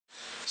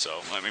So,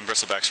 I mean,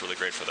 Bristleback's really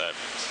great for that.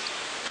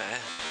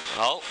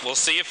 Well, we'll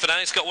see if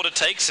Fnatic's got what it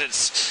takes.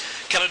 It's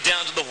kind of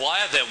down to the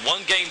wire. They're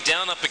one game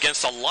down up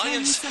against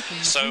Alliance,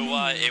 so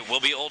it will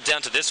be all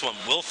down to this one.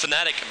 Will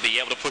Fnatic be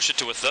able to push it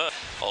to a third,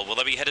 or will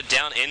they be headed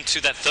down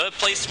into that third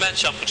place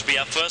matchup, which will be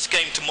our first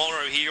game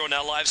tomorrow here on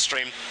our live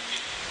stream?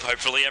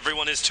 Hopefully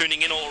everyone is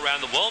tuning in all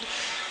around the world,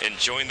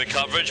 enjoying the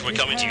coverage. We're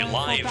coming to you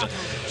live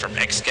from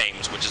X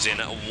Games, which is in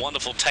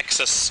wonderful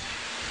Texas.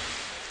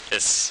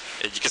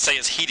 You could say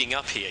it's heating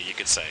up here, you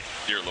could say.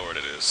 Dear Lord,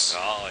 it is.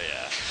 Oh,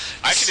 yeah.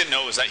 I actually didn't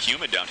know it was that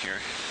humid down here.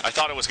 I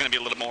thought it was going to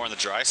be a little more on the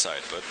dry side,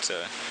 but...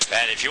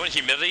 Man, if you want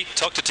humidity,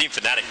 talk to Team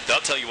Fnatic.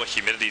 They'll tell you what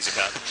humidity is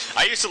about.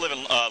 I used to live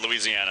in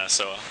Louisiana,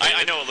 so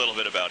I know a little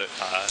bit about it.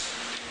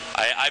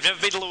 I've never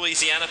been to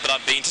Louisiana, but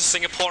I've been to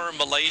Singapore and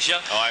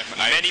Malaysia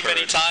many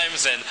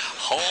times, and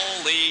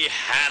holy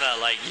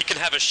Hannah, like, you can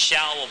have a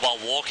shower while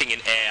walking in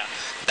air.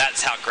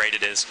 That's how great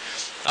it is.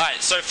 All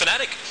right, so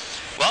Fnatic...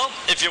 Well,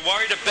 if you're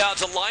worried about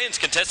Alliance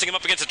contesting him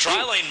up against a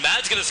tri-lane,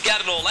 Mad's going to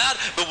scat it all out,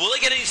 but will he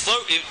get any slow...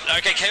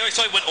 Okay,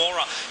 KOXY went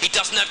Aura. He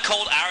doesn't have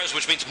cold arrows,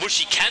 which means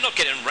Mushi cannot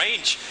get in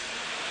range.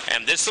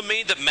 And this will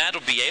mean that Mad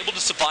will be able to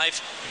survive.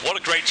 What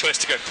a great choice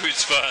to go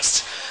boots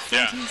first.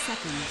 Yeah.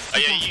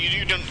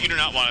 You do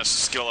not want to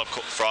skill up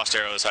frost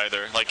arrows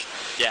either. Like,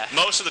 yeah.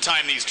 Most of the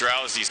time these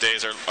drows these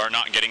days are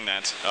not getting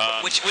that.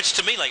 Which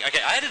to me, like,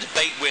 okay, I had a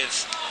debate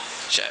with...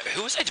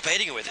 Who was I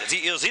debating it with?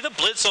 It was either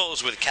Blitz or it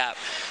was with Cap.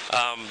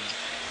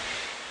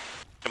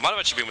 It might have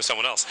actually been with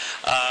someone else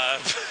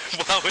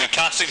while we were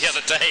casting the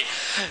other day.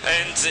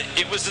 And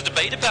it was a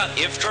debate about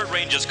if Drow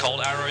Ranger's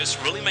cold arrows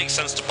really make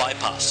sense to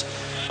bypass.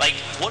 Like,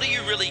 what do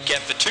you really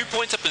get for 2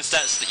 points up in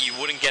stats that you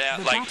wouldn't get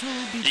out, like,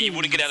 you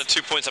wouldn't get out of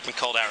 2 points up in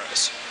cold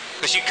arrows?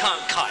 Because you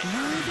can't kite.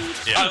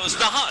 Yeah. It was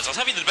Nahaz. I was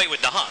having the debate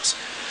with Nahaz.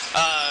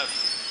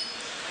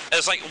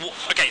 It's like,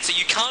 okay, so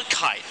you can't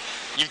kite.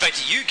 In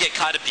fact, you get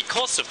kited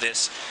because of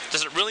this.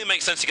 Does it really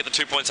make sense to get the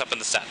 2 points up in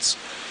the stats?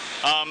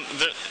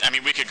 I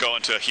mean, we could go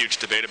into a huge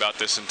debate about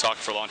this and talk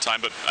for a long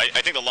time, but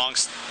I think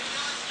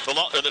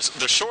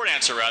the short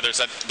answer rather is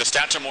that the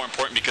stats are more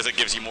important because it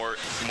gives you more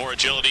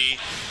agility.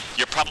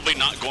 You're probably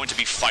not going to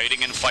be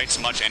fighting in fights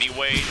much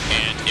anyway,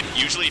 and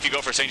usually if you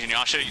go for Saint and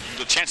Yasha,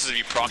 the chances of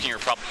you proccing are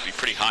probably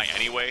pretty high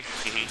anyway.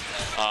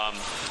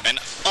 And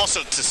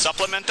also to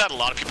supplement that, a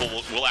lot of people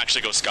will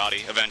actually go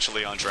Scotty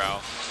eventually on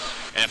Drow.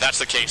 And if that's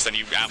the case, then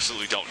you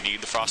absolutely don't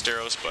need the frost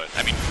arrows. But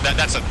I mean,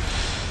 that's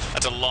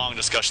a long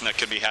discussion that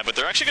could be had. But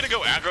they're actually going to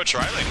go aggro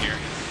tri-lane here.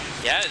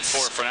 Yeah, it's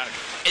for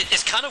Fnatic.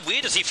 It's kind of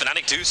weird to see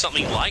Fnatic do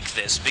something like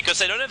this because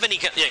they don't have any.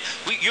 Yeah,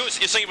 you're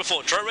saying it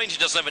before. Drow Ranger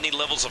doesn't have any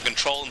levels of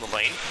control in the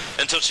lane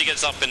until she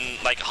gets up in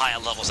like higher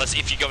levels. That's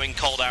if you're going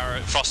cold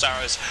arrow, frost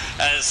arrows,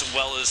 as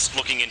well as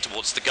looking in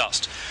towards the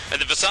gust. And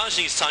the Visage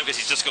needs time because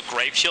he's just got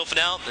Grave Shield for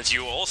now. As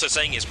you were also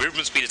saying, his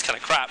movement speed is kind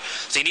of crap,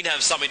 so you need to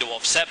have something to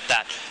offset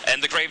that.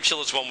 And the Grave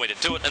Shield is one way to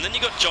do it. And then you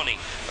got Johnny.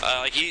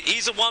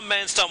 He's a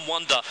one-man stun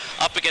wonder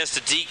up against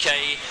a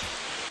DK.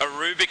 A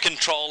Rubik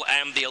control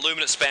and the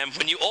Illuminate spam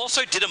when you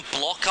also didn't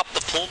block up the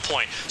pull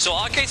point. So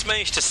Arcade's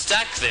managed to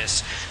stack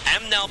this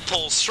and now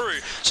pulls through,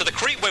 so the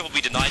creep wave will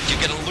be denied,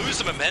 you're going to lose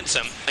the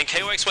momentum, and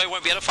KOXY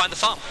won't be able to find the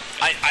farm.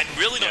 I'm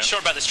really not sure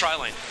about this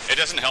tri-lane. It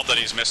doesn't help that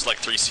he's missed like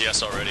 3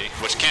 CS already,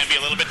 which can be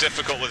a little bit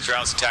difficult with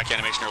Drow's attack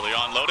animation early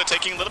on. Loda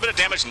taking a little bit of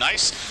damage,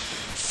 nice.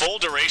 Full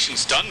duration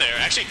stun there,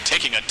 actually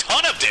taking a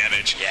ton of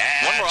damage.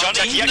 Yeah, one more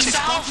Johnny, he actually,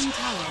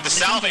 the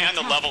salve and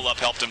the level up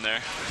helped him there.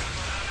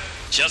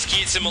 Just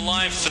keeps him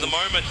alive for the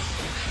moment.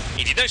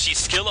 He did actually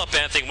skill up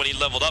Anthony when he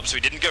leveled up, so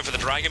he didn't go for the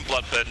Dragon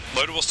Blood, but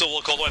Loda will still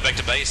walk all the way back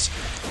to base.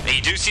 And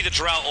you do see the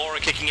Drow Aura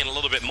kicking in a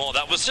little bit more.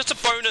 That was just a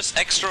bonus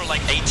extra, like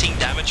 18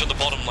 damage on the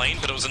bottom lane,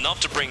 but it was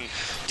enough to bring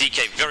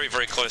DK very,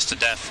 very close to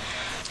death.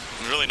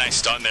 Really nice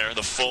stun there.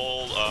 The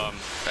full, I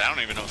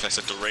don't even know if I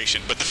said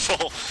duration, but the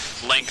full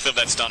length of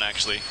that stun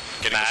actually,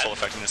 getting the full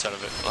effectiveness out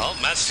of it. Well,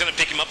 Matt's going to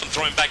pick him up and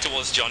throw him back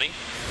towards Johnny.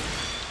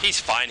 He's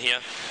fine here.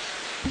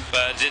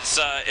 But it's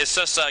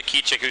just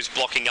Kichik who's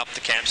blocking up the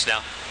camps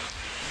now.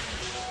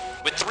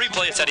 With 3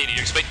 players at it,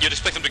 you'd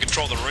expect them to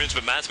control the runes,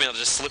 but Matt's been able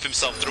to just slip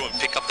himself through and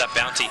pick up that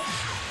bounty.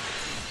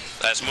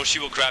 As Mushi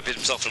will grab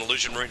himself an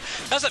illusion rune.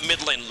 How's that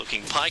mid lane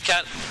looking?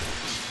 Pycat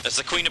as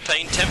the Queen of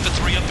Pain, 10 for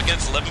 3 up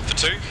against 11 for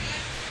 2.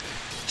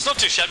 It's not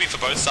too shabby for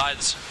both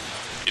sides.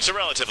 It's a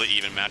relatively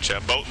even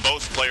matchup.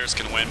 Both players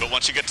can win, but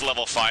once you get to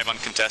level 5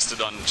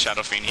 uncontested on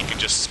Shadow Fiend, he can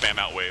just spam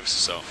out waves.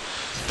 So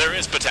there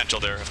is potential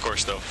there, of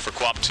course, though, for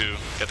Quap to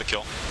get the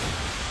kill.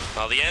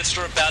 Well, the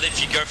answer about if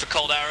you go for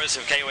cold arrows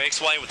of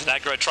KOXY with an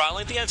aggro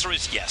tri-lane, the answer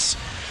is yes.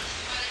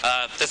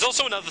 There's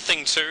also another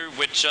thing too,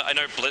 which I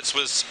know Blitz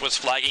was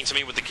flagging to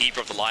me with the Keeper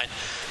of the Light.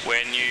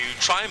 When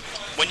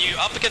you're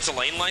up against a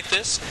lane like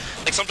this,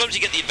 like sometimes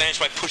you get the advantage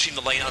by pushing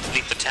the lane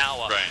underneath the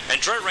tower. Right.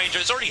 And Drow Ranger,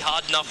 it's already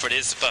hard enough for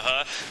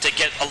her to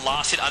get a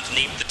last hit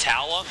underneath the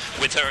tower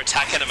with her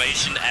attack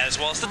animation as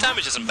well. So the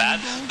damage isn't bad,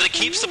 but it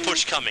keeps the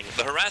push coming.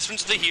 The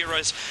harassment of the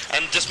heroes,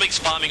 and just makes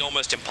farming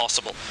almost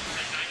impossible.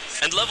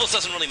 And levels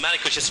doesn't really matter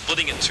because you're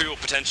splitting it 2 or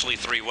potentially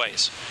 3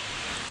 ways.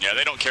 Yeah,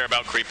 they don't care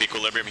about creep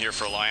equilibrium here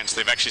for Alliance.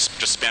 They've actually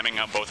just spamming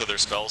out both of their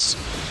spells.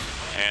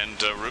 And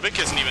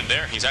Rubik isn't even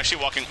there. He's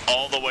actually walking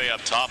all the way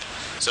up top.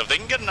 So if they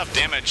can get enough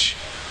damage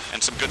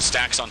and some good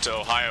stacks onto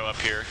Ohio up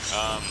here,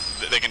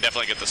 they can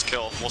definitely get this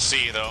kill. We'll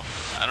see, though.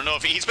 I don't know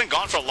if he's been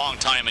gone for a long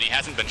time, and he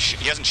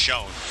hasn't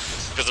shown,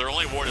 because their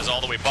only ward is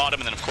all the way bottom,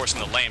 and then of course in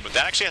the lane. But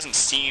that actually hasn't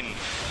seen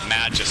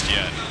Mad just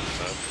yet.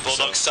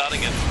 Bulldog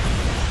starting it.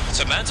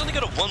 So Mad's only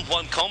got a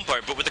 1-1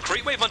 combo, but with the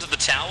creep wave onto the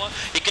tower,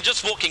 he can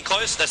just walk in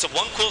close. There's a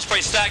 1 quill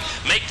spray stack,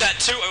 make that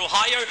 2.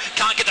 Ohio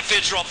can't get the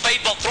Fissure off.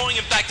 Fadebot throwing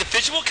him back. The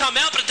Fissure will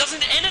come out, but it doesn't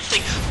do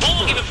anything.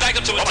 Bulldog even back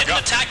up to it, didn't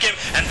attack him,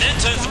 and then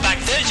turns the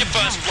back. There's your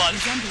first blood.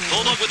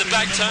 Bulldog with the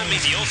back turn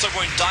means he also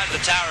won't die to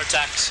the tower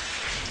attacks.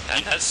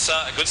 And that's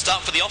a good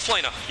start for the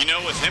offlaner. You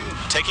know, with him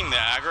taking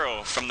the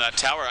aggro from that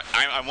tower,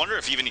 I wonder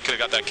if even he could have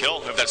got that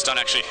kill, if that stun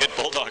actually hit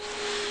Bulldog.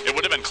 It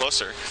would have been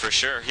closer, for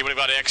sure. He would have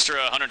got an extra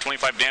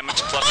 125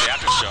 damage plus the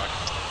aftershock.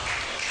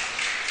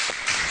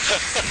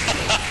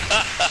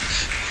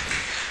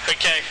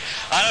 Okay,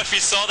 I don't know if you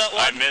saw that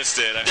one. I missed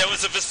it. There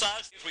was a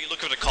Visage where you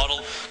look at a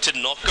Coddle to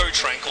not go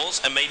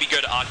Tranquils and maybe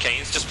go to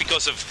Arcanes just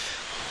because of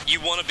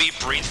you want to be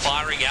breathe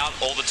firing out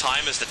all the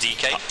time as the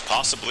DK?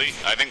 Possibly.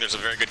 I think there's a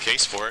very good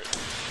case for it.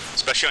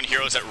 Especially on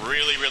heroes that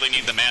really, really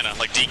need the mana.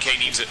 Like DK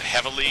needs it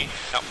heavily.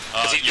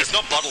 Because he's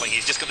not bottling,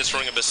 he's just got this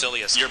ring of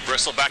Basilius. Your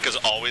Bristleback is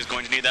always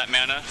going to need that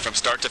mana from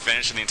start to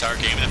finish in the entire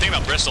game. And the thing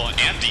about Bristle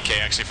and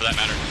DK actually for that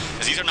matter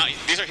is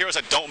these are heroes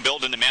that don't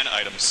build into mana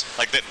items.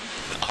 Like that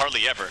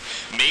hardly ever.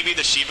 Maybe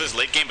the Shiva's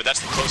late game, but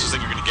that's the closest thing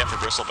you're gonna get for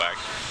Bristleback.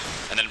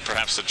 And then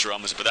perhaps the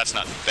drums, but that's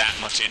not that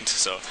much into.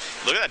 So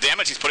look at that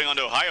damage he's putting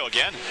onto Ohio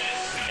again.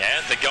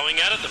 Yeah, they're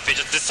going at it. The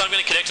Fidget this time going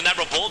to connect an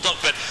Admiral Bulldog,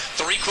 but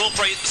 3 cool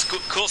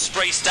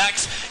spray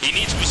stacks. He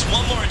needs just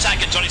one more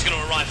attack, and Johnny's going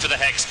to arrive for the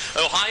Hex.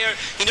 Ohio,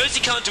 he knows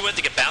he can't do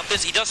anything about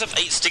this. He does have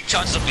 8 stick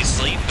charges up his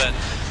sleeve, but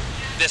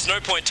there's no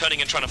point turning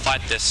and trying to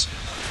fight this.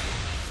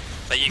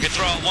 But you could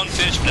throw out 1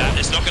 fish, but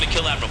it's not going to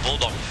kill Admiral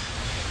Bulldog.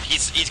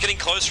 He's getting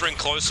closer and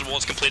closer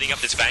towards completing up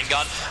this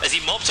Vanguard. As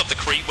he mobs up the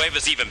creep wave,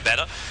 is even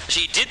better.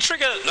 Actually, he did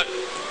trigger... No,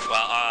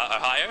 well,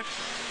 Ohio,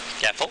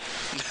 careful.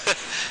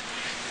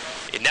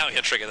 Now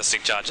he'll trigger the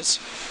stick charges.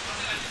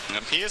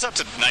 He is up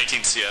to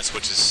 19 CS,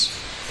 which is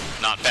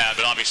not bad,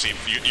 but obviously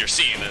you're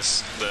seeing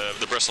this.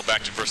 The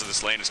Bristleback versus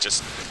this lane is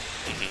just...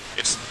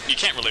 you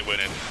can't really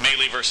win it.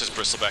 Melee versus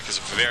Bristleback is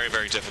very,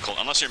 very difficult,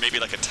 unless you're maybe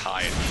like a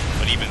Tide,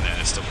 but even then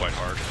it's still quite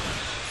hard.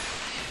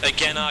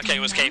 Again, RK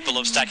was capable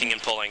of stacking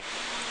and pulling.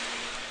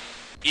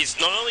 He's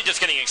not only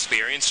just getting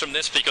experience from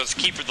this, because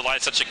Keeper of the Light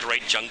is such a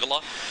great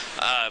jungler,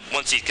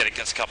 once he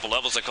gets a couple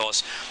levels, of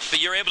course,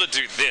 but you're able to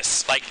do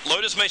this. Like,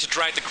 Lotus managed to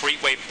drag the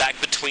creep wave back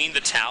between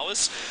the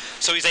towers,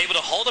 so he's able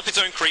to hold up his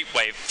own creep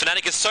wave.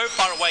 Fnatic is so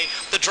far away,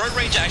 the Drone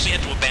Ranger actually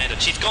had to abandon.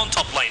 She's gone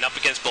top lane up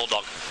against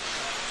Bulldog.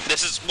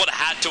 This is what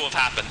had to have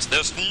happened.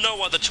 There's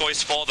no other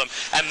choice for them.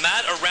 And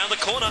Mad around the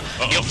corner,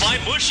 he'll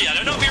find Mushi. I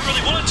don't know if he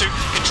really wanted to.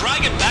 Can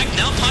drag it back.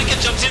 Now Pycat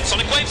jumps in.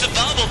 Sonic Wave's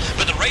available,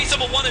 but the Rays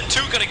number 1 and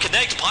 2 going to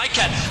connect.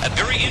 Pycat, a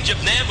very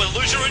injured Nam with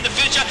Illusion in the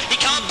Fissure. He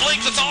can't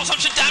blink. The Soul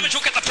Assumption damage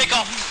will get the pick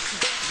off.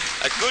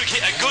 A good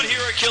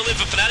hero kill in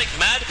for Fnatic.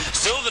 Mad,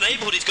 still in the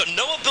neighborhood. He's got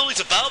no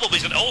abilities available, but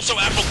he's got also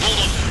Admiral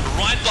Bulldog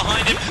right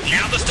behind him.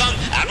 Now the stun.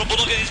 Admiral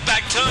Bulldog getting his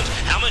back turned.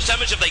 How much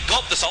damage have they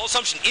got? The Soul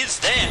Assumption is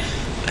there.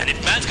 And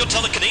if Mad's got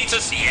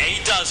telekinesis, yeah,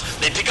 he does.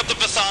 They pick up the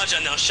Visage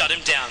and they'll shut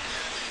him down.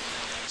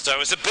 So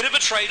it's a bit of a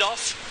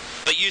trade-off,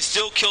 but you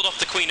still killed off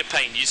the Queen of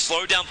Pain. You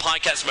slowed down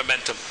Pycat's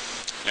momentum.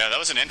 Yeah, that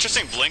was an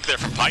interesting blink there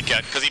from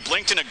Pycat, because he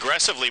blinked in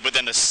aggressively, but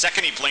then the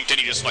second he blinked in,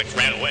 he just like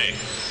ran away.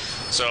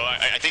 So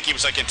I think he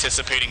was like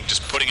anticipating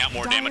just putting out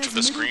more damage with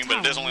the screen, but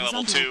it is only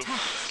level 2.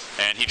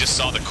 And he just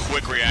saw the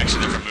quick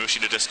reaction there from Mushi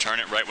to just turn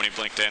it right when he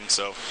blinked in.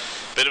 So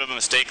bit of a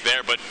mistake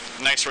there, but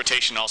nice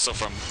rotation also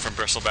from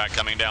Bristleback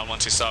coming down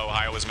once he saw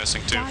Ohio was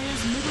missing too.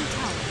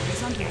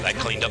 That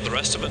cleaned up the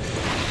rest of it.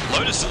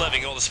 Lotus still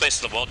having all the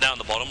space in the world down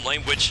the bottom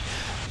lane, which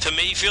to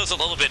me feels a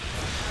little bit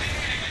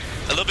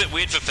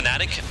weird for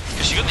Fnatic,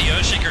 because you got the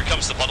Earthshaker who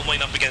comes to the bottom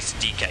lane up against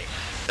DK.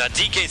 Now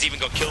DK's even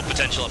got kill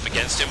potential up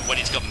against him when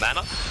he's got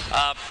mana,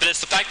 but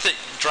it's the fact that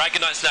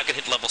Dragon Knight's now can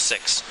hit level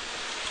 6.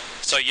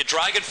 So your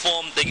Dragon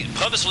form, they're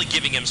purposefully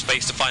giving him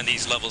space to find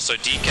these levels so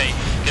DK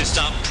can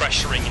start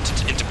pressuring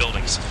into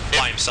buildings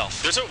by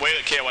himself. There's a way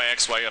that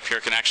KYXY up here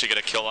can actually get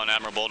a kill on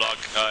Admiral Bulldog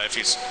if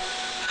he's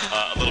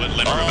a little bit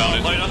limber about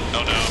it. Loader.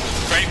 Oh no.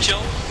 Grave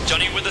Chill,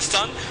 Johnny with the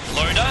stun.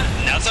 Loader,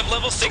 now it's up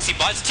level 6. He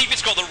buys the TP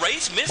scroll. The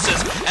Raze misses,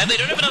 and they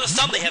don't have another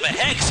stun. They have a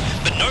Hex,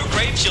 but no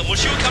Grave Chill.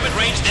 Mushi will come in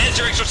range. There's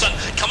your extra stun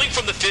coming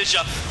from the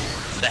Fissure.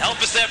 The help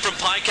is there from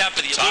Pycat,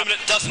 but the Illuminate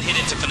doesn't hit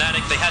into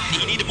Fnatic.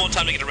 He needed more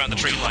time to get around the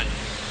tree line.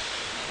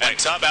 And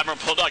top, Admiral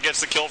Bulldog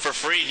gets the kill for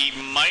free. He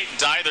might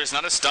die. There's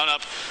not a stun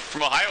up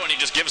from Ohio, and he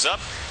just gives up.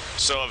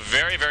 So a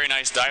very, very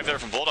nice dive there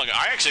from Bulldog.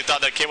 I actually thought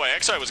that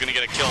KYXI was going to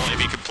get a kill if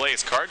he could play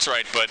his cards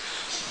right, but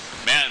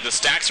man, the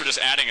stacks were just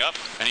adding up,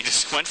 and he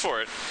just went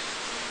for it.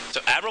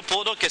 So Admiral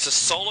Bulldog gets a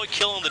solo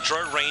kill on the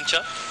Drone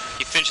Ranger.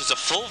 He finishes a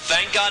full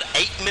Vanguard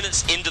 8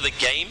 minutes into the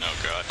game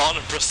on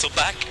a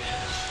Bristleback.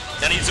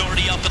 and he's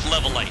already up at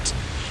level 8.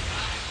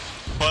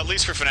 Well, at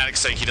least for Fnatic's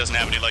sake, he doesn't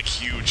have any like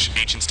huge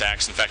ancient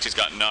stacks. In fact, he's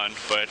got none.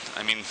 But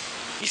I mean,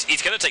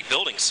 he's going to take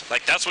buildings.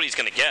 Like that's what he's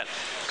going to get.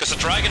 Because the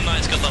Dragon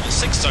Knight's got level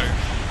 6, so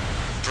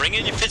bring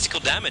in your physical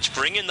damage,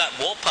 bring in that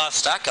warpath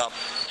stack up,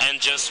 and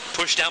just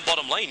push down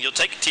bottom lane. You'll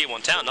take a tier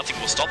 1 town. Nothing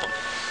will stop him.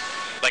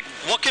 Like,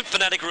 what can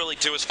Fnatic really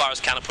do as far as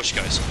counter push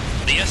goes?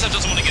 The SF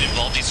doesn't want to get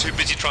involved. He's too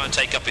busy trying to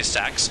take up his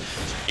stacks.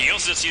 He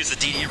also just used the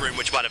DD room,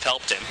 which might have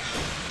helped him.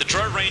 The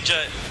Dro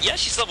Ranger, yeah,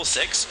 she's level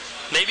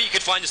 6. Maybe you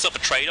could find yourself a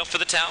trade-off for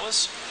the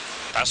towers.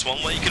 That's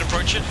one way you could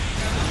approach it.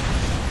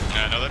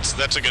 Yeah, no,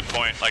 that's a good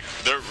point. Like,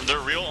 their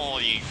real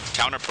only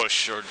counter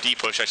push, or D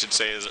push, I should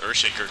say, is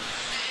Earthshaker.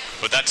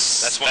 But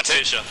that's one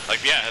Fissure.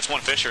 Like, yeah, that's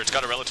one Fissure. It's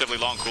got a relatively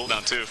long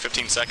cooldown too,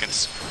 15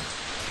 seconds.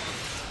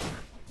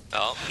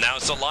 Oh, now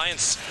it's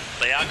Alliance.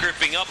 They are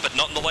grouping up, but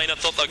not in the lane I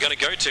thought they were going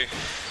to go to.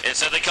 And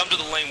so they come to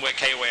the lane where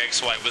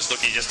KOAXY was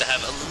looking just to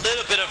have a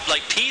little bit of like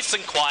peace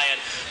and quiet,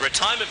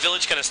 retirement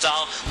village kind of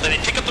style. Then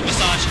they pick up the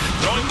Visage,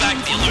 throwing back,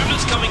 the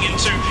Illumina's coming in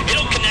too.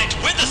 It'll connect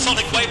with the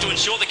Sonic Wave to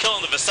ensure the kill on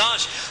the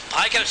Visage.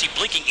 Pyke actually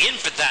blinking in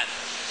for that.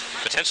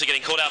 Potentially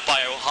getting caught out by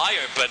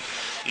Ohio, but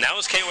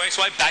now is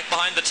KOAXY back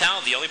behind the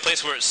tower, the only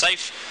place where it's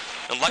safe.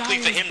 And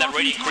luckily for him, that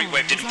Radiant Creep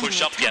Wave didn't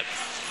push up yet.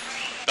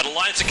 But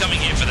Alliance are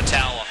coming here for the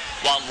tower,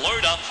 while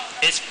Loda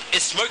is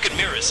smoke and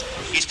mirrors.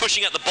 He's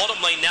pushing at the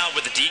bottom lane now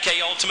with the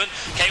DK ultimate.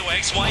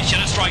 KOAXY,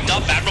 Shadow Striked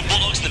up, Admiral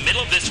Bulldog's in the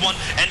middle of this one,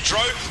 and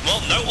Dro,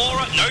 well, no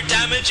aura, no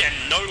damage, and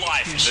no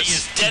life. She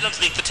is dead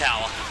underneath the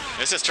tower.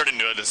 This has turned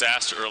into a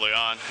disaster early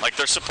on. Like,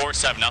 their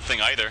supports have nothing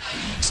either.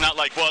 It's not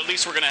like, well, at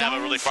least we're going to have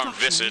a really farmed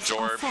Visage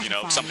or, you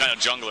know, some kind of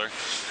jungler.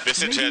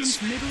 Visage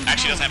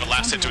actually doesn't have a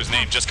last hit to his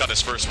name, just got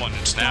his first one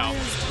just now.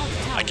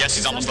 I guess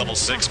he's almost level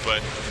 6,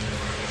 but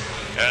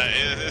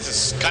this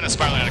is kind of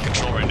spiraling out of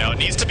control right now. It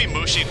needs to be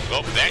Mushi.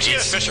 Oh, they actually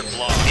have a Fissure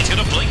block. He's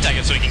going to blink tag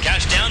it so he can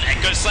cash down.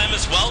 Echo Slam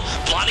as well.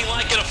 Blinding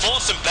Light going to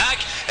force him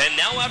back. And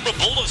now Admiral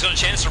Bulldog's got a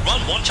chance to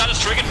run. One shot is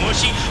triggered.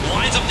 Mushi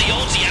lines up the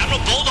ulti. Admiral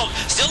Bulldog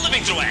still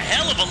living through a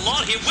hell of a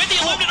lot here with the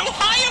Illuminate.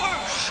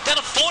 Ohio down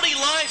to 40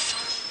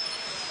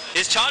 life.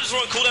 His charges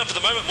are on cooldown for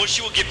the moment.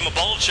 Mushi will give him a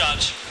bold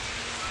charge.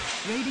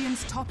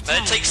 And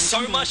it takes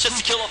so much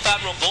just to kill off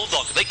Admiral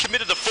Bulldog. They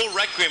committed a full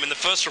Requiem in the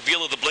first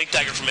reveal of the Blink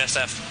Dagger from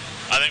SF.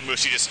 I think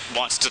Mushi just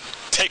wants to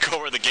take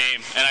over the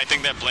game, and I think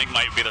that Blink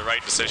might be the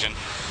right decision.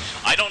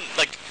 I don't,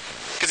 like,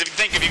 because if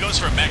he goes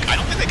for a mech, I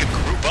don't think they can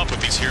group up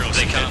with these heroes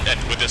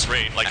with this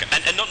rate. Like,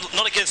 and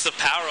not against the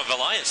power of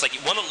Alliance. Like,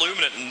 one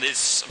Illuminate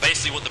is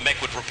basically what the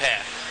mech would repair.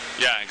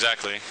 Yeah,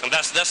 exactly. And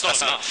that's not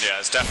enough. Yeah,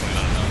 it's definitely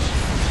not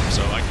enough.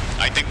 So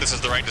I think this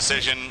is the right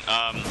decision.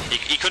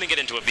 He couldn't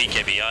get into a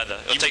BKB either.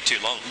 It'll take too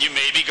long. You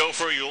maybe go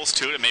for a Yules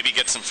too to maybe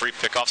get some free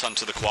pickoffs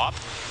onto the Quap.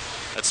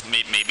 That's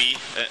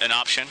maybe an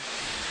option.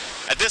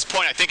 At this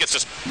point, I think it's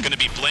just going to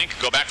be Blink,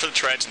 go back for the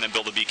Treads, and then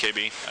build a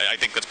BKB. I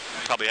think that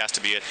probably has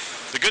to be it.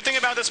 The good thing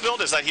about this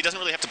build is that he doesn't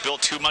really have to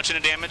build too much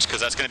into damage, because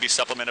that's going to be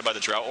supplemented by the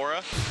Drought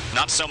Aura.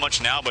 Not so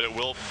much now, but it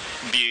will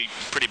be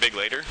pretty big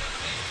later.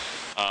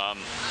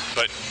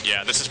 But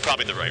yeah, this is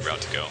probably the right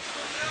route to go.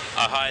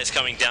 Ahai is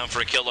coming down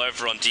for a kill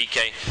over on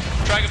DK.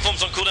 Dragon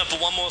Form's on cooldown for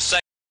 1 more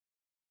second.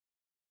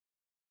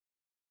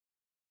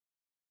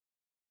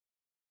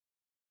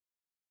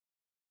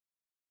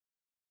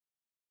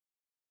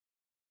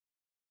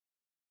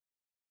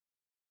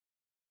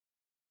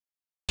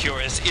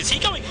 Is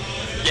he going?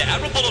 Yeah,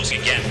 Admiral Bulldog's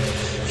again.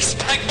 He's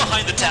back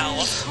behind the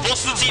tower,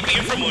 forces the TP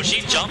in from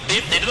Mushi, jump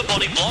in, into the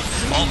body block,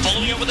 while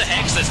following up with the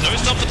Hex. There's no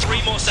stop for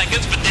 3 more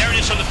seconds, but there it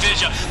is from the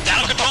Fissure.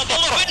 That'll control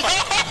Bulldog. No!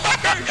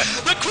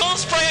 The Quill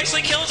Spray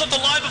actually kills off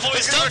the line before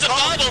he starts to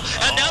bubble,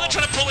 and now they're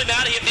trying to pull him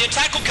out of here. The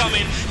attack will come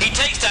in, he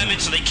takes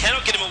damage, so they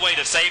cannot get him away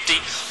to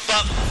safety,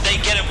 but they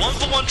get a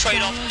 1-for-1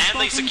 trade-off, and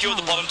they secure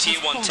the bottom tier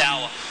 1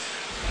 tower.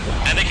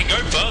 And they can go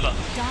further.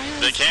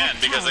 They can,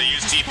 because they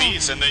use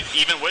TPs, and they,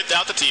 even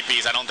without the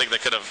TPs, I don't think they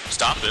could have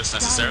stopped this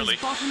necessarily.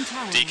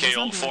 DK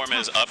ult form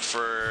is up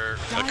for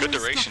a good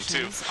duration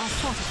too.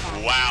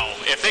 Wow,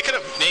 if they could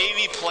have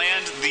maybe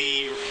planned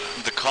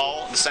the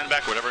call, the send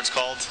back, whatever it's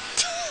called.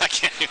 I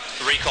can't even.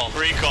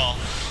 Recall.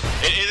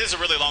 It is a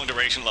really long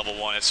duration level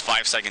 1. It's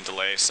 5-second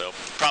delay, so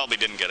probably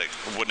didn't get it,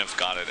 wouldn't have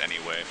got it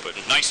anyway. But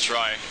nice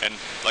try, and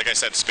like I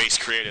said, space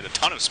created, a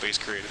ton of space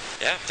created.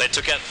 Yeah, they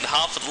took out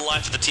half of the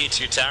life of the tier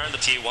 2 tower and the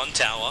tier 1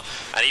 tower,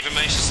 and even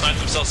managed to snipe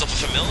themselves off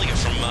a Familiar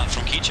from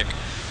Kichik,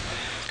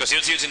 because he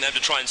was using them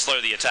to try and slow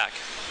the attack.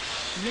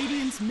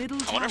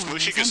 I wonder if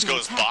Mushi just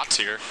goes bots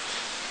here.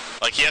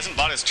 Like, he hasn't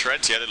bought his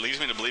treads yet. It leads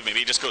me to believe maybe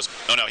he just goes.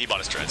 Oh no, he bought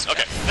his treads.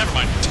 Okay, never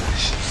mind.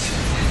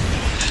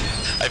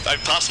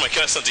 I've passed my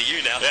curse onto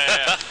you now.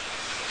 Yeah.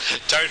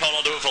 Don't hold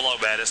on to it for long,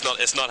 man.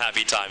 It's not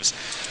happy times.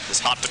 This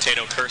hot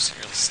potato curse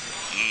here. Let's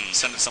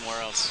send it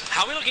somewhere else.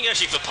 How are we looking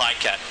actually for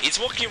Pycat? He's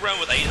walking around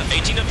with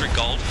 1,800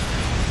 gold.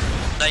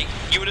 Like,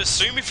 you would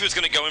assume if he was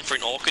going to go in for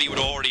an Orchid,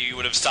 you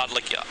would have started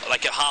like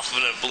a half of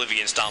an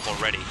Oblivion stamp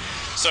already.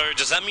 So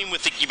does that mean we're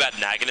thinking about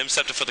Naganim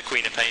Scepter for the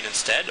Queen of Pain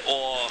instead,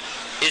 or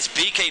is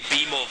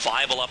BKB more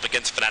viable up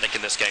against Fnatic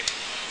in this game?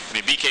 I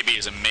mean, BKB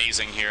is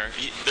amazing here.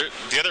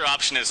 The other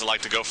option is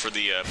like to go for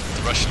the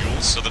rush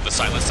Yules so that the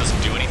silence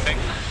doesn't do anything,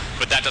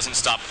 but that doesn't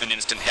stop an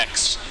instant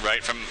hex,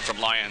 right, from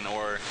Lion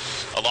or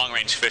a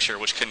long-range Fisher,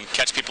 which can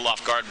catch people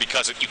off guard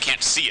because you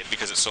can't see it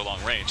because it's so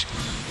long range.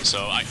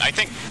 So I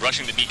think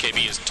rushing the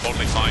BKB is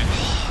totally fine.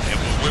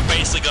 We've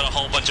basically got a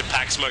whole bunch of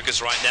pack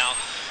smokers right now.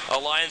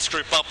 Alliance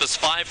group up as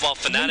 5, while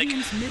Fnatic,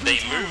 they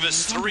move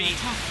as 3.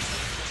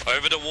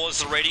 Over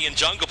towards the Radiant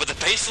jungle, but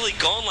they're basically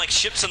gone like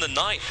ships in the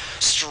night,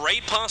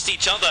 straight past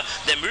each other.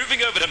 They're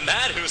moving over to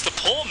Mad, who's the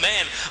poor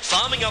man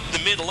farming up the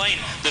mid lane.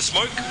 The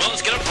smoke, well, it's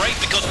gonna break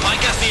because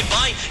Pycat's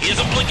nearby. He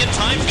doesn't blink in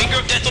time.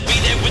 Finger of Death will be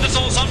there with the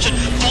Soul Assumption.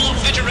 Full of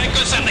Fidget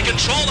Echoes, and they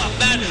control that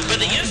Mad,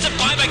 but the instant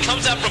buyback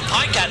comes out from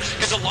Pycat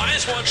because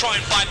Alliance want to try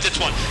and fight this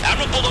one.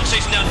 Admiral Bulldog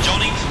chasing down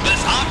Johnny, but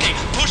it's Arcade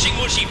pushing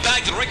Mushi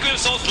back. The Requiem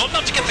Soul's not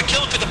enough to get the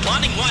kill with the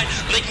blinding light,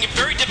 making it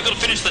very difficult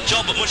to finish the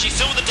job, but Mushi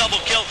still with the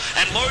double kill,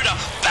 and Loda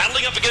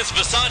battling up against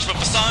Visage, but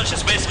Visage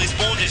has basically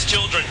spawned his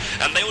children,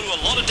 and they will do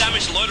a lot of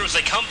damage to Loda as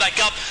they come back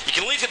up. You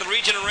can at least get the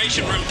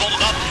regeneration room bottled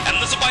up, and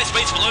this will buy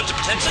space for Loda to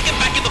potentially get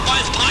back in the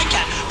fight.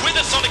 Pycat with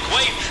a Sonic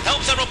Wave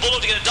helps Admiral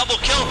Bulldog to get a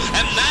double kill,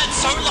 and Mad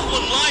so low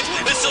on life.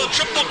 There's still a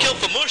triple kill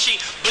for Mushi,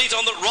 but he's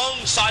on the wrong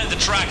side of the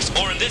tracks,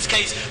 or in this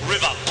case,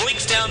 River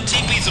blinks down,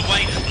 TP's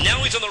away. Now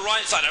he's on the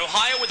right side.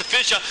 Ohio with the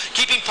Fisher,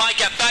 keeping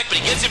Pycat back, but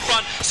he gets in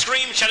front.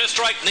 Scream, Shadow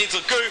Strike, needs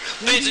a goo.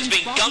 Fizz is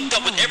being gunked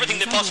up with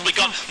everything they possibly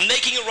got,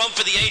 making a run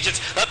for the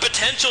agents. A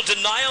potential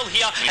denial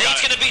here, and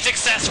he's going to be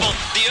successful.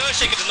 The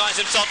Earthshaker denies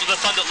himself to the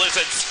Thunder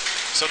Lizards.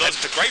 So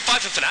that's a great fight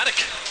for Fnatic.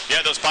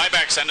 Yeah, those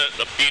buybacks ended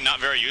up being not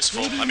very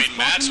useful. I mean,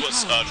 Mads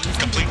was a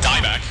complete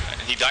dieback.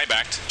 He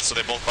diebacked, so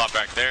they both bought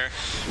back there.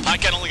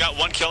 Pycat only got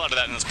 1 kill out of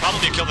that, and it's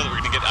probably a kill that we're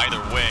going to get either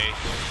way,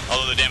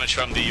 although the damage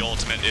from the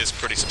ultimate is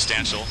pretty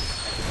substantial.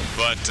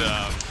 But,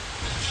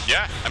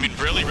 yeah, I mean,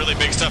 really, really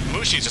big stuff.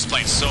 Mushi's just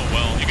playing so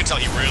well. You can tell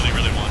he really,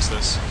 really wants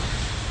this.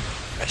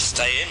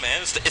 Stay in,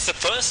 man. It's the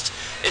first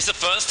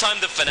time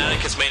that Fnatic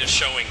has made a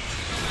showing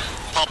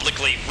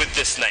publicly with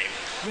this name.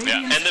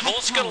 Yeah. And they've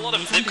also got a lot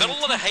of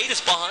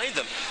haters behind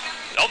them.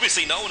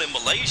 Obviously no one in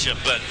Malaysia,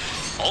 but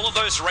all of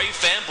those rave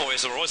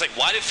fanboys are always like,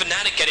 why did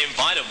Fnatic get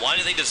invited? Why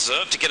do they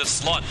deserve to get a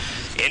slot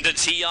into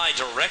TI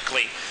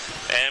directly?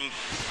 And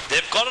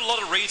they've got a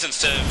lot of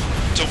reasons to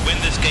win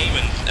this game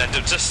and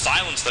to just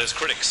silence those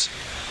critics.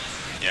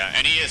 Yeah,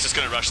 and he is just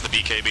going to rush the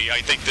BKB.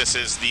 I think this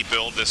is the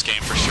build this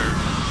game for sure.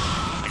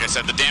 Like I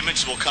said, the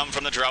damage will come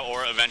from the Drought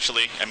Aura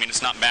eventually. I mean,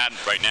 it's not bad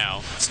right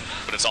now,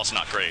 but it's also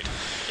not great.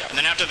 Yep. And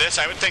then after this,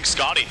 I would think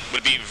Scotty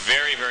would be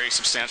very, very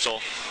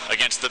substantial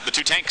against the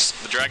 2 tanks,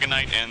 the Dragon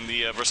Knight and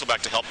the Bristleback,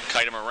 to help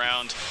kite him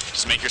around.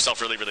 Just make yourself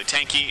really, really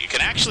tanky. It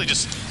can actually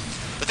just...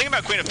 The thing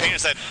about Queen of Pain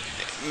is that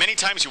many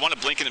times you want to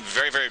blink in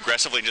very, very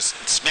aggressively and just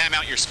spam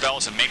out your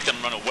spells and make them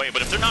run away.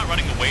 But if they're not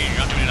running away and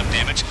you're not doing enough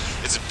damage,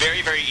 it's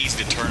very, very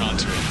easy to turn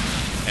onto it.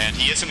 And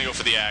he is going to go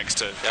for the Ags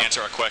to answer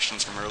our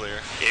questions from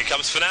earlier. Here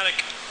comes Fnatic.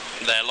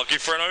 They're looking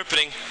for an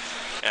opening.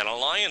 And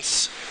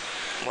Alliance,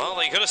 well,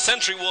 they got a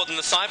sentry ward in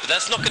the side, but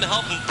that's not going to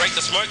help them break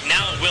the smoke.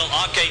 Now it will.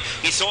 Arcade,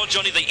 he saw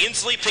Johnny, they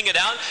instantly ping it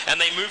out, and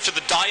they move to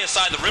the dire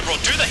side of the river. Or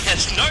do they?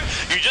 Yes, no.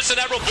 You just said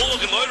Admiral Bulldog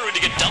and Loader in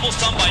to get double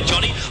stunned by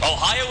Johnny.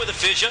 Ohio with a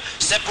fissure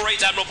separates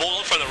Admiral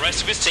Bulldog from the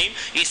rest of his team.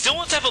 He still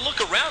wants to have a look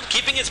around,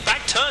 keeping his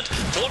back turned.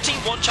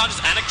 14 one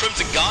charges and a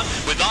Crimson Guard,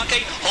 with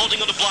Arcade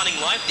holding on to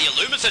Blinding Light. The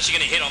Illumin's actually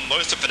going to hit on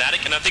most of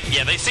Fnatic, and I think,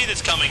 yeah, they see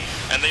this coming,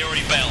 and they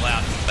already bail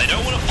out. They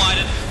don't want to fight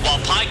it,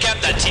 while Pycat,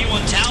 that Tier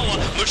 1 tower,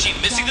 Mushi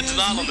missing the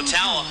denial on the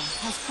tower.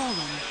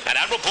 And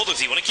Admiral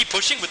Bulldogs, you want to keep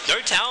pushing with no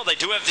tower. They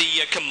do have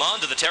the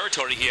command of the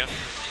territory here,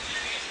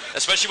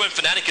 especially when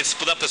Fnatic is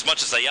split up as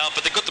much as they are,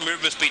 but they've got the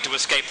movement speed to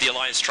escape the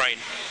Alliance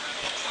train.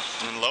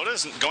 And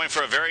Loda's going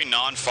for a very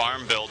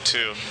non-farm build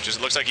too.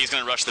 Just looks like he's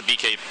going to rush the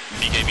BKB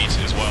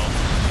as well,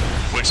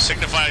 which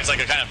signifies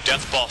like a kind of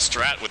death ball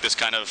strat with this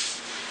kind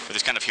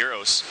of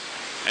heroes.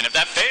 And if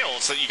that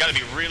fails, you got to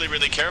be really,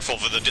 really careful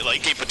for the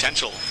late game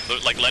potential,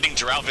 like letting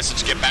Drought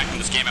Visage get back in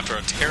this game after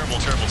a terrible,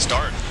 terrible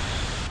start.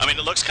 I mean,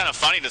 it looks kind of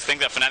funny to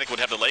think that Fnatic would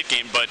have the late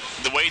game, but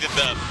the way that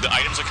the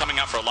items are coming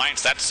out for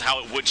Alliance, that's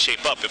how it would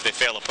shape up if they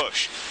fail a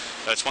push.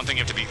 That's one thing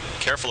you have to be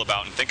careful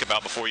about and think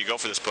about before you go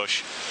for this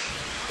push.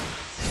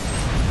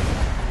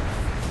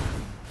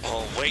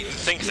 Well, wait and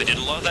think. They did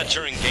a lot of that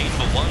during game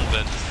number 1,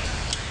 but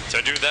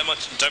don't do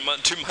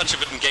too much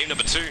of it in game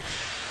number 2.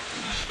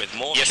 With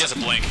more yes, has a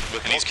blink.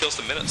 With more kills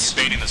than minutes.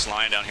 He's baiting this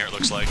line down here, it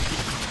looks like.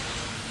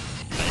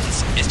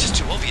 It's just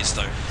too obvious,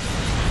 though.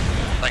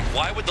 Like,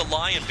 why would the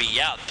Lion be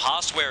out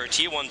past where a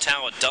Tier 1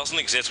 tower doesn't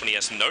exist when he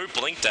has no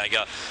Blink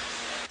Dagger?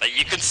 Like,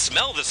 you can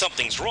smell that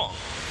something's wrong.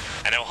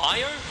 And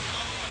Ohio,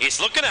 he's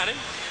looking at him.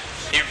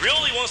 He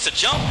really wants to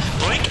jump.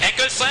 Blink,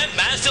 Echo Slam,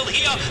 Mad still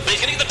here, but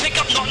he's getting the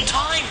pickup, not in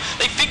time.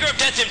 They figure of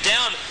death him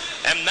down.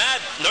 And Mad,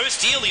 no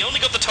steal, he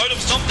only got the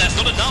totem stop, that's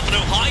not enough. And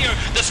Ohio,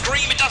 the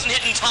scream, it doesn't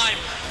hit in time.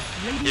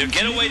 You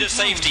get away to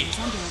safety.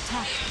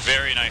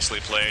 Very nicely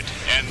played.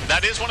 And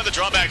that is one of the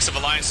drawbacks of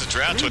Alliance's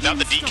draft. Without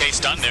the DK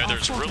stun there,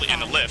 there's really, in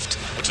the lift,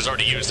 which is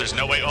already used, there's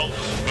no way. Oh,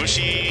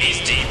 Mushi. He's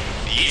deep.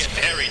 He's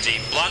very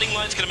deep. Blinding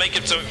Line's going to make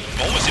it so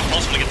almost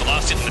impossible to get the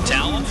last hit in the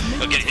tower.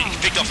 He'll get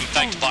picked off, in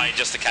fact, by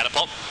just the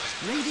catapult.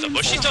 So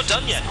Mushi's not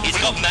done yet. He's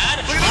got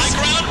mad. High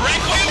ground,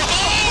 Requiem,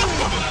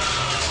 boom!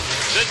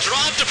 The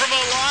drafter from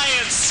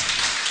Alliance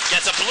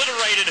gets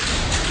obliterated.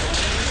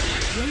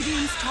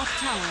 Radiant's top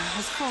tower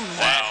has fallen.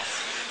 Wow.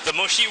 The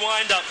Mushi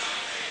wind up.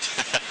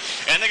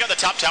 And they got the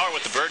top tower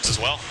with the birds as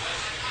well.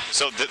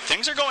 So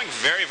things are going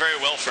very, very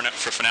well for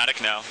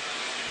Fnatic now.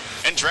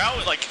 And Drow,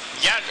 like,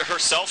 yeah,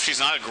 herself,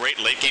 she's not a great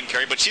late game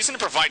carry, but she's going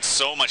to provide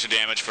so much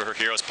damage for her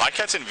heroes.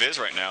 Podcat's in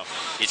Viz right now.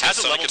 He has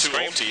a level 2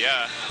 ulti,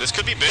 yeah. This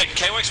could be big.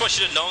 KOX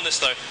should have known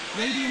this, though.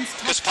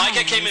 Because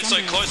Pycat came in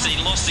so close that he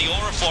lost the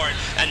aura for it.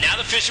 And now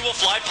the Fisher will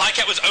fly.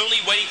 Pycat was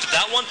only waiting for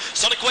that one.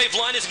 Sonic Wave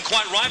line isn't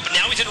quite right, but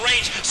now he's in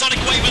range. Sonic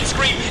Wave and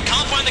Scream.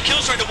 Can't find the kill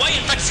straight away.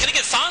 In fact, he's going to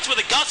get silenced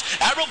with a Gust.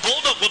 Admiral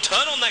Bulldog will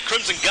turn on that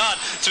Crimson Guard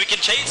so he can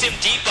chase him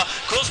deeper.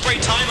 Quill Spray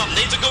time up.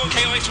 Needs to go on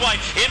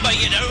KOXY. In, but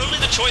he had only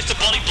the choice to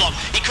body block.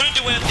 He couldn't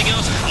do anything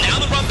else.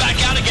 Now the run back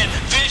out again.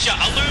 Fissure,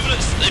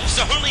 Illuminance, it's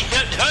only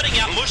hurting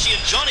out Mushi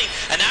and Johnny,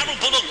 and Admiral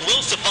Bulldog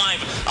will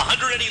survive.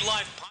 180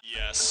 life.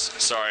 Yes,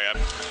 sorry, I'm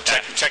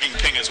checking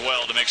ping as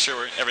well to make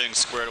sure everything's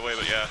squared away,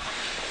 but yeah.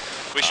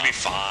 We should be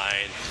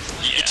fine.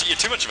 Yeah. You're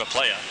too much of a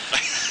player.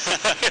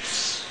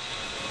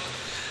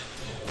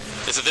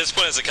 It's at this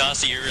point as a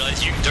caster you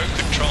realize you don't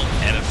control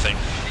anything.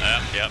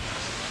 Yep.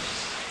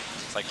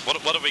 Like,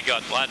 what have we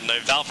got? Well, I don't know.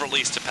 Valve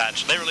released a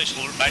patch. They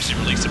actually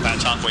released a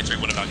patch halfway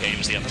through one of our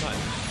games the other night.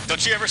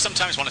 Don't you ever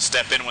sometimes want to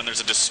step in when there's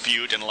a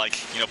dispute and,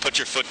 like, you know, put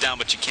your foot down,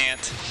 but you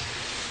can't?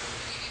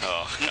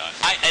 Oh, God.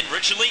 And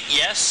ritually,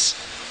 yes.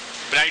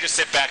 But now you just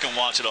sit back and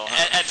watch it all,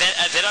 huh? And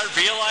then I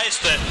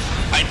realized that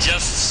I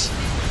just...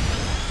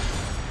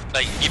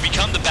 Like, you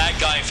become the bad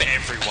guy for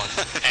everyone.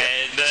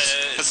 And,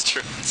 that's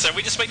true. So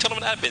we just make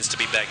tournament admins to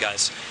be bad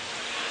guys.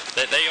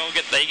 They all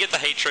get the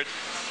hatred.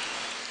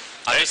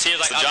 I'm just here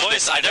like,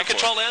 boys, I don't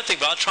control anything,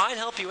 but I'll try and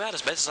help you out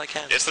as best as I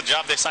can. It's the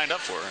job they signed up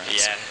for, right?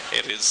 Yeah,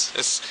 it is.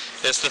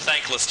 It's the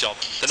thankless job,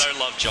 the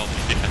no-love job.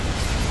 Yeah.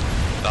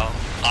 Well,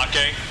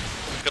 okay.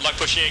 Good luck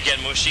pushing again,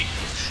 Mushi.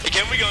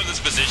 Again, we go into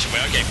this position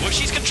where, okay,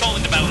 Mushi's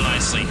controlling the battle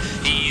nicely.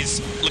 He's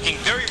looking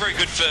very, very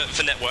good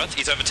for net worth.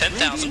 He's over 10,000.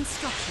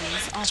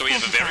 So we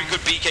have a very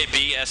good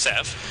BKB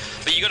SF.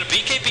 But you got a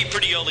BKB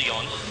pretty early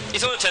on.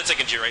 He's on a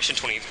 10-second duration,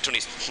 20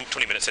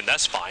 minutes in,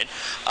 that's fine.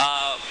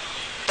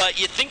 But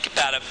you think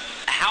about it,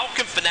 how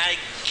can Fnatic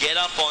get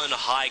up on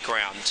high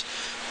ground?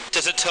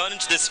 Does it turn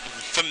into this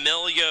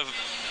familiar,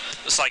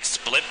 it's like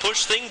split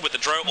push thing with the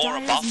Dro or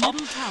a buff up?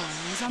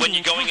 When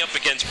you're going up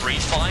against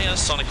Breathe Fire,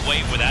 Sonic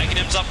Wave with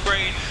Aghanim's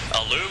upgrade,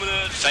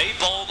 Illuminate,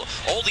 Faybolt,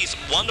 all these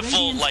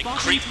wonderful like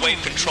creep wave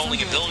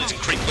controlling abilities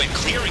and creep wave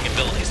clearing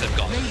abilities they've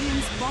got.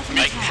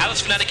 Like, how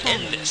does Fnatic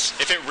end this?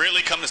 If it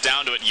really comes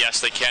down to it,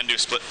 yes, they can do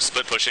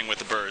split pushing with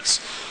the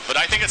birds. But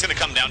I think it's going to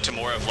come down to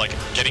more of like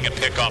getting a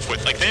pick off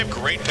with, like, they have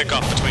great pick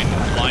off between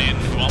Lion,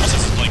 who almost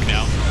has his blink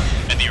now,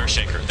 and the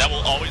Earthshaker. That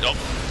will always, oh,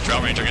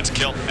 Drow Ranger gets a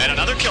kill. And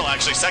another kill,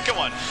 actually, second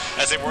one,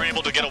 as they weren't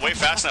able to get away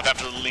fast enough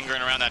after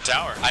lingering around that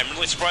tower. I'm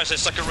really surprised they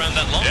stuck around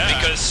that long,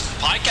 because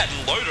Pycat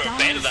and Loader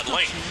abandoned that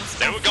lane.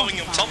 They were going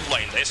in top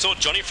lane. They saw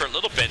Johnny for a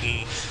little bit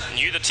and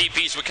knew the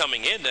TPs were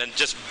coming in and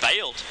just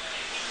bailed.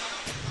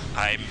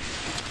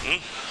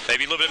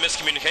 Maybe a little bit of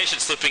miscommunication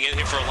slipping in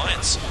here for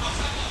Alliance.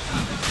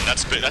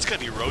 That's going to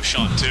be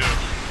Roshan too.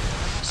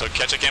 So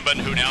Ketchik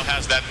who now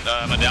has that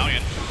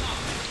medallion.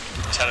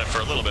 He's had it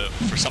for a little bit,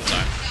 for some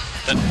time.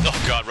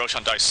 Oh god,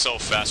 Roshan dies so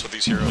fast with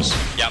these heroes.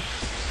 Yep.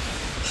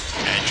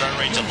 And Drone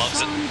Ranger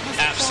loves it.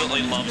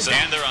 Absolutely loves it.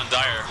 And they're on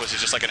Dire, which is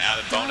just like an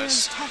added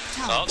bonus.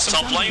 Oh,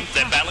 top lane,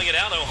 they're battling it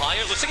out.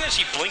 Ohio looks like he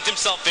actually blinked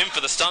himself in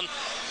for the stun.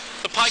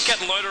 The Pycat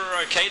and Loader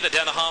are okay, they're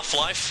down to half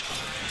life.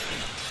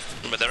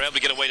 But they're able to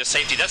get away to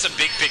safety. That's a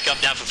big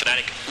pickup now for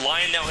Fnatic.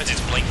 Lion now has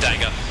his Blink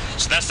Dagger.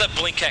 So that's that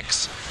Blink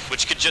X,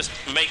 which could just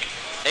make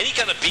any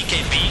kind of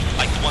BKB,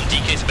 like the one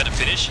DK's a better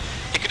finish,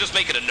 it could just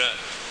make it a nerf.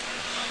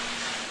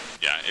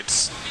 Yeah,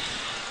 it's...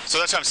 So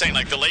that's what I'm saying,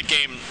 like the late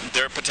game,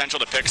 their potential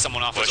to pick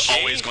someone off is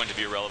always going to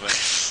be irrelevant.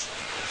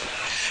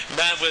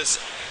 Man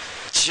was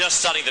just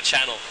starting the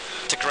channel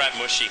to grab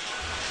Mushi.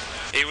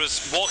 He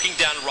was walking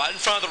down right in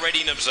front of the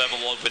Radiant Observer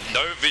Lord with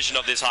no vision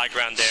of this high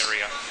ground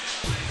area.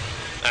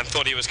 And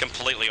thought he was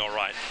completely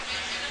alright.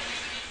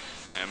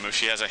 And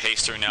Mushi has a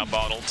haster now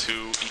bottled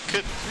who he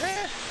could,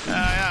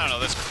 I don't know,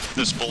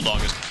 this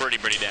Bulldog is pretty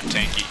damn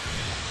tanky.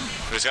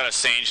 He's got a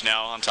Sage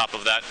now on top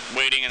of that,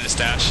 waiting in the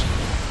stash.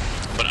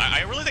 But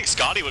I really think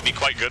Scotty would be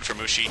quite good for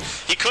Mushi.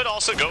 He could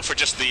also go for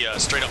just the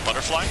straight up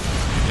butterfly,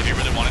 if he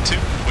really wanted to,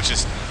 which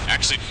is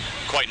actually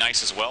quite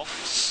nice as well.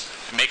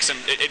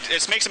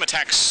 It makes him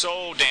attack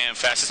so damn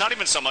fast. It's not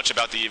even so much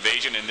about the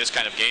evasion in this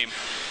kind of game,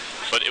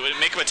 but it would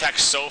make him attack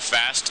so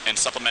fast, and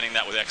supplementing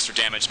that with extra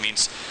damage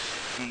means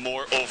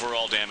more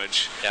overall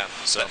damage. Yeah,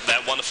 so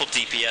that wonderful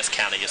DPS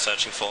counter you're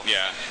searching for.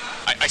 Yeah,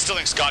 I still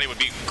think Scotty would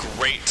be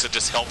great to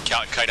just help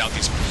kite out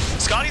these.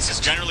 Scotty's is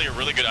generally a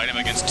really good item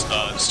against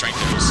strength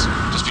heroes,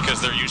 just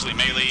because they're usually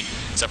melee,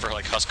 except for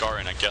like Huskar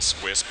and I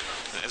guess Wisp.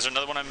 Is there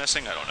another one I'm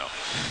missing? I don't know.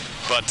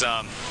 But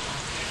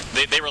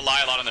they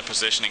rely a lot on their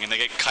positioning, and they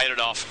get kited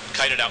out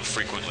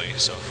frequently.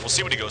 So we'll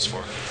see what he goes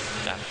for.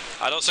 Yeah.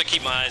 I'd also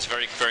keep my eyes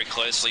very, very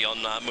closely on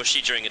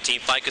Mushi during a team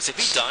fight, because if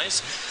he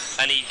dies,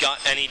 and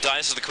he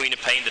dies as the Queen of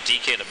Pain, the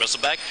DK, and the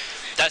Bristleback,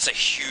 that's a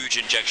huge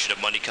injection of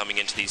money coming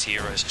into these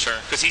heroes. Sure.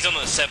 Because he's on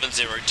a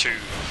 702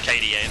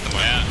 KDA at the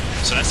moment.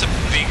 Yeah. So that's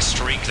a big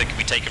streak that can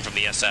be taken from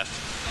the SF.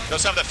 They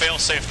also have the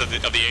fail-safe of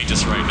the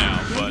Aegis right now,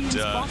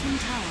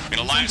 but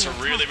Alliance are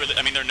really,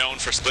 I mean, they're known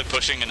for split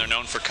pushing, and they're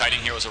known for kiting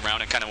heroes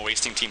around and kind of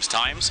wasting teams'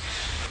 times.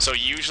 So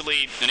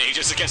usually an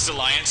Aegis against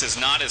Alliance is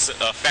not as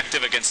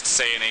effective against,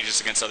 say, an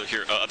Aegis against other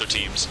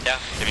teams. Yeah.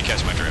 If you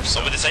catch my drift.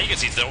 So with this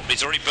Aegis, he's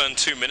already burned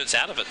 2 minutes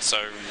out of it, so...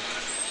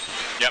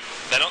 Yep.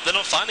 They're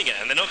not finding it,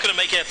 and they're not going to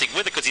make anything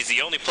with it, because he's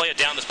the only player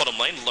down this bottom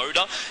lane.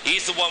 Loader,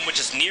 he's the one which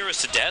is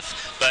nearest to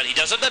death, but he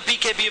does have that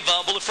BKB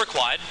available if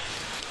required.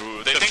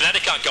 Ooh, the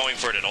Fnatic aren't going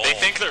for it at all. They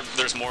think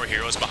there's more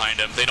heroes behind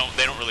him. They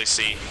don't really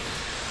see.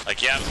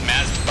 Like, yeah,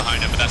 Maz's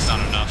behind him, but that's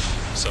not enough.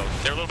 So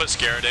they're a little bit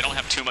scared. They don't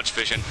have too much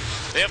vision.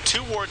 They have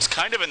 2 wards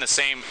kind of in the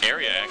same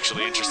area,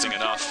 actually, interesting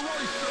enough.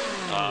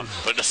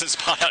 But it doesn't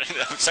spot out.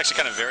 It's actually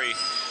kind of very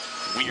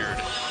weird,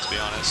 to be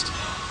honest.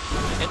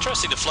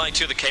 Interesting to flying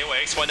to the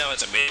KYX right now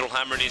has a middle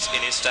hammer in his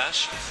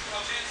stash.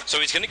 So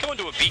he's going to go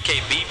into a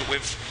BKB, but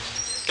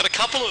we've got a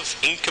couple of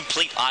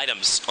incomplete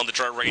items on the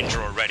Drow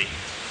Ranger already.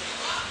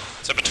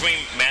 So between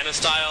Mana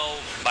Style,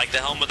 like the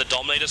Helm of the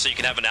Dominator, so you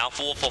can have an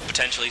Alpha Wolf or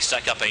potentially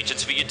stack up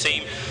agents for your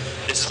team,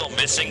 this is all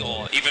missing,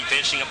 or even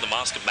finishing up the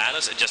Mask of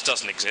Madness, it just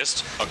doesn't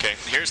exist. Okay,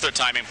 here's their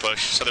timing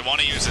push. So they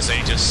want to use this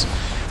Aegis,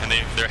 and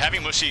they're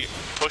having Mushi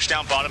push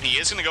down bottom. He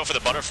is going to go for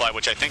the Butterfly,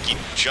 which I think he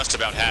just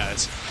about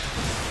has.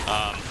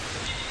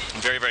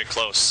 Very, very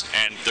close,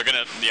 and they're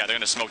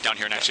gonna smoke down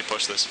here and actually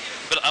push this.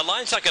 But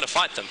Alliance aren't going to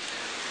fight them.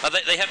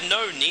 They have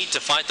no need to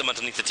fight them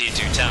underneath the tier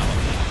 2 tower.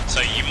 So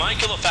you might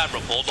kill a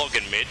Admiral Bulldog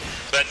in mid,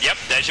 but yep,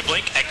 there's your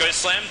blink, Echo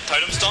Slam,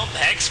 Totem Stomp,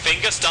 Hex,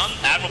 Finger Stun,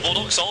 Admiral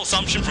Bulldog, Soul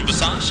Assumption from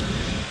Visage.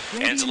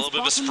 Ends a little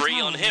bit of a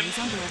spree on him.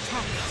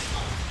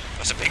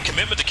 That's a big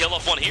commitment to kill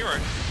off one hero,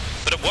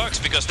 but it works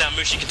because now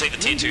Mushi can take the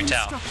tier 2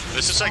 tower.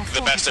 This is like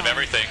the best of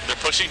everything. They're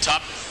pushing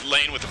top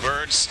lane with the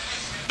birds.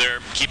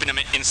 They're keeping them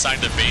inside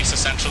their base,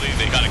 essentially.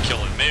 They got to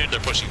kill in mid. They're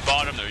pushing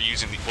bottom. They're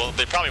using the... Well,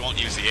 they probably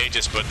won't use the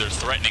Aegis, but they're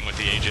threatening with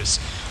the Aegis.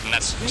 And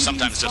that's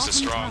sometimes just as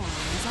strong.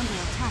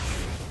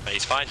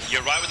 He's fine.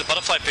 You're right with the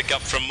Butterfly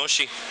pickup from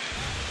Mushi.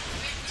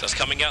 So it's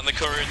coming out in the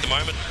courier at the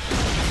moment.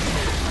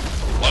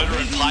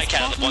 Loader and Pycat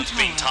are the ones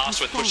being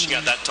tasked with pushing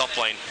out that top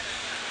lane.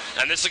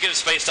 And this will give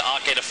space to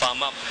Arcade to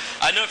farm up.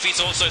 I don't know if he's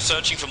also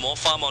searching for more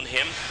farm on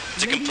him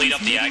to complete up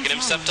the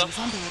Aghanim Scepter.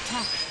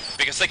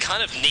 Because they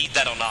kind of need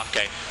that on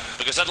Arcade.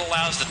 Because that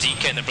allows the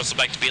DK and the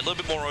Bristleback to be a little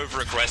bit more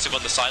over-aggressive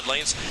on the side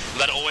lanes,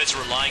 without always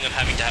relying on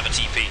having to have a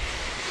TP.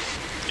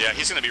 Yeah,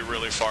 he's going to be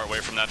really far away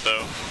from that,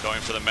 though, going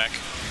for the mech.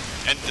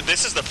 And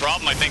this is the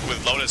problem, I think,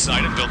 with Lotus'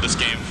 item build this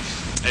game,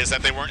 is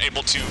that they weren't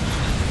able to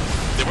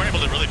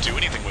really do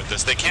anything with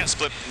this. They can't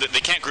split,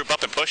 they can't group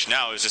up and push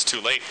now. It was just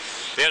too late.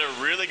 They had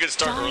a really good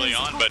start early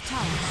on, but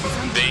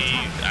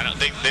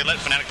they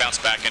let Fnatic bounce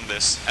back into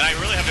this. And I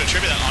really have to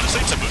attribute that,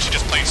 honestly, to Mushi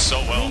just playing so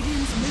well.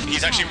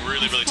 He's actually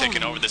really, really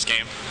taken over this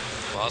game.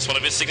 Well, that's one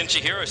of his signature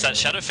heroes, that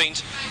Shadow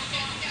Fiend.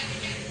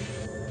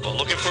 Well,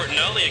 looking for it in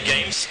earlier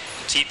games.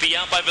 TP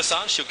out by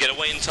Visage, he'll get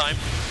away in time.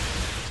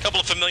 A couple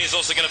of familiars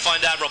also going to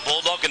find Admiral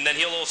Bulldog, and then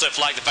he'll also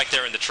flag the fact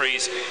they're in the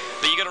trees.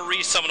 But you got to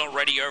re-summon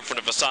already over front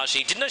of Visage.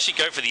 He didn't actually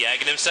go for the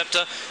Aghanim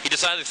Scepter. He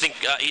decided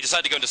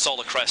to go into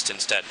Solar Crest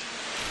instead.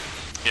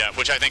 Yeah,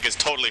 which I think is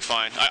totally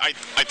fine. I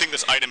think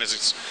this item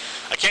is,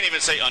 I can't even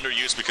say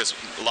underused because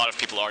a lot of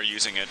people are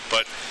using it,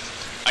 but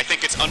I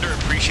think it's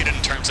underappreciated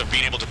in terms of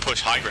being able to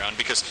push high ground,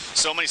 because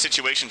so many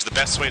situations the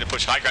best way to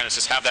push high ground is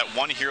just have that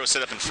one hero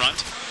sit up in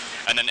front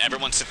and then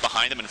everyone sit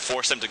behind them and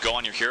force them to go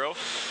on your hero.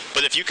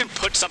 But if you can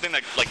put something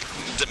that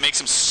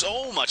makes him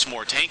so much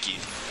more tanky,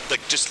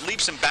 like just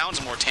leaps and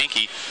bounds more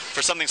tanky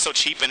for something so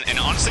cheap, and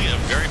honestly a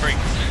very, very,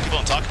 people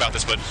don't talk about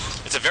this, but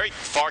it's a very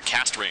far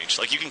cast range.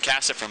 Like you can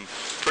cast it from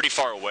pretty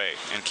far away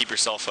and keep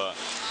yourself out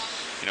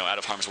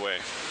of harm's way.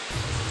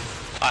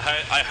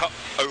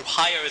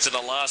 Ohio is in the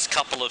last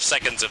couple of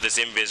seconds of this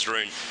Invis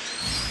rune.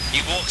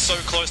 He walked so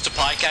close to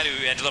Pycat,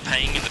 who ended up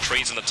hanging in the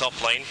trees in the top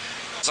lane.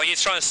 It's like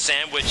he's trying to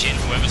sandwich in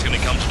whoever's going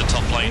to come to the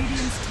top lane,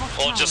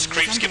 or just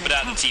creep skip it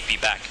out and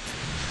TP back.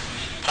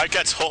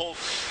 Pykat's whole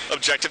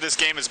objective this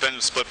game has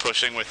been split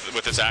pushing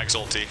with his Axe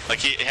ulti. Like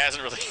he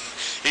hasn't really,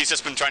 he's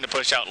just been trying to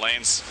push out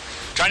lanes,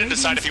 trying to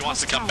decide if he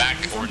wants to come back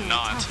or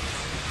not.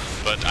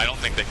 But I don't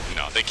think they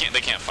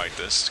can't fight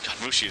this. God,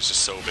 Mushi is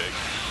just so big.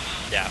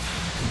 Yeah.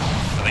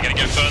 Are they going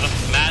to go further?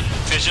 Mad,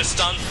 Fissure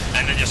Stun,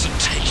 and then just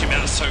take him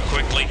out so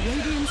quickly.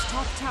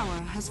 Top tower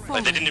has fallen.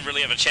 Like they didn't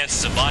really have a chance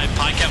to survive.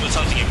 Pycat was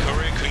hunting a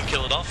courier, couldn't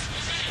kill it off.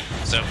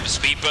 So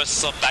speed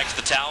bursts up back to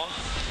the tower.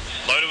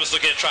 Loda was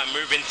looking to try and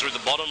move in through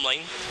the bottom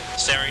lane,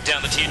 staring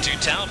down the tier 2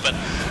 tower, but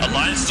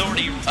Alliance has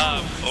already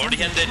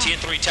had their tier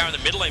 3 tower in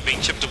the middle lane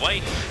being chipped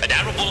away, and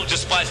Admirable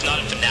just buys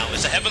Nada for now.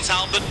 It's a Heaven's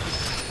Halberd.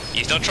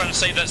 He's not trying to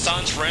save that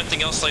silence for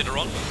anything else later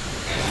on.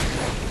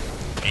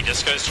 He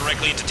just goes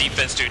directly into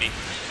defense duty.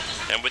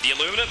 And with the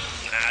Illuminate,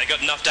 he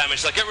got enough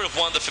damage. They'll get rid of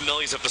one of the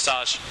familiars of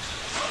Visage.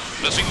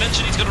 But as we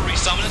mentioned, he's got to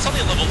resummon. It's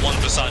only a level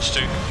 1 Visage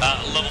too.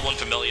 Level 1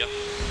 familiar.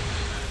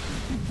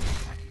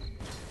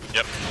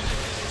 Yep.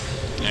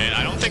 And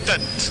I don't think that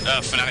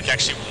Fnatic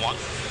actually won.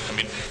 I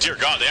mean, dear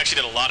God, they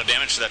actually did a lot of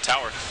damage to that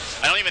tower.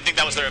 I don't even think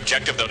that was their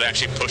objective, though, to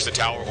actually push the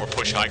tower or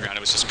push high ground.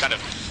 It was just kind of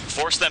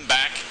force them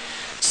back,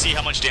 see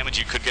how much damage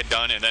you could get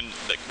done, and then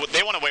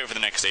they want to wait for the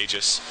next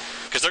Aegis.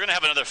 Because they're going to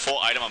have another full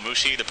item on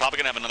Mushi. They're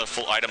probably going to have another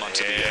full item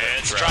onto the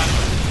it's trap.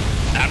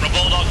 Admiral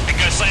Bulldog,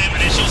 Echo Slam,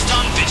 initial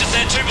stun, Fitch is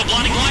there too, but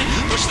Blinding Light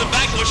pushes them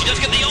back. Mushi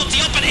does get the ulti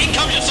up, and in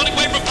comes your Sonic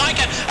Wave from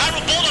Pycat.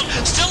 Admiral Bulldog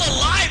still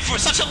alive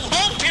for such a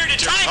long period of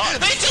time.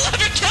 They still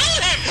haven't killed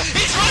him.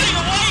 He's running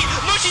away.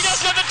 Mushi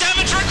doesn't have the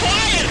damage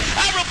required.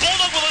 Admiral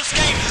Bulldog will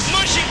escape.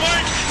 Mushi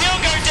won't. He'll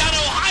go down.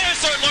 Ohio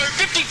so low,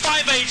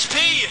 55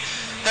 HP.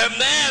 And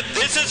man,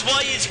 this is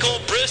why he's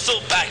called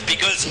Bristleback,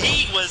 because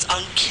he was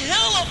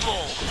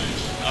unkillable.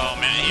 Oh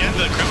man, he had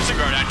the Crimson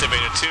Guard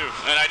activated too.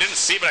 And I didn't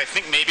see, but I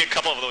think maybe a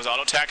couple of those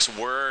auto attacks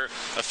were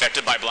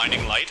affected by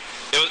Blinding Light.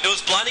 It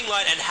was Blinding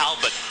Light and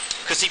Halberd,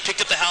 because he picked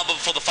up the Halberd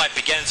before the fight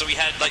began, so he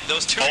had like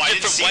those two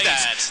different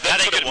ways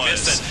that he could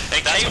miss it.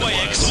 And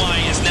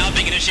KYXY is now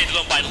being initiated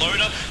on by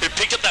Loda, who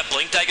picked up that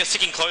Blink Dagger,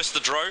 sticking close to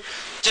the Dro,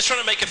 just trying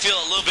to make him feel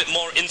a little bit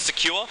more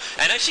insecure,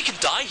 and actually can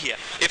die here.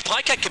 If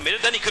Pycat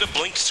committed, then he could have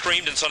blinked,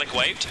 screamed, and Sonic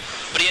Waved,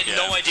 but he had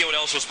no idea what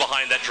else was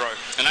behind that Dro.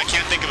 And I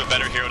can't think of a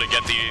better hero to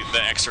get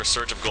the extra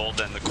surge of gold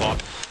than the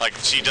Quap. Like,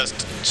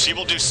 she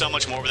will do so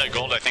much more with that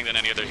gold, I think, than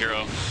any other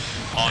hero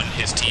on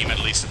his team, at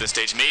least at this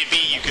stage. Maybe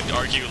you could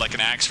argue like an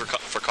Axe for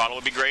Coddle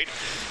would be great,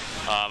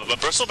 but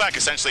Bristleback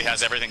essentially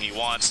has everything he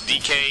wants.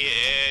 DK,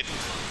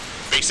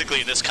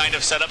 basically in this kind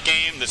of setup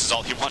game, this is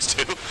all he wants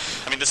to.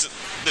 I mean, this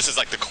is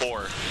like the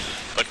core.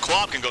 But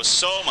Quap can go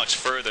so much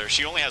further.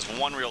 She only has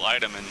one real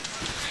item and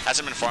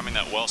hasn't been farming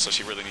that well, so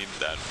she really needed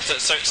that.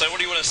 So what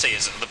do you want to see?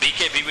 Is it the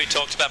BKB we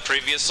talked about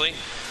previously?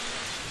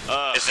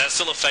 Is that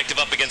still effective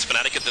up against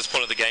Fnatic at this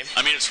point of the game?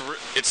 I mean,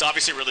 it's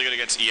obviously really good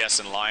against ES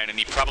and Lion, and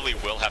he probably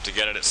will have to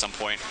get it at some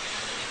point.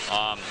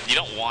 You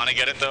don't want to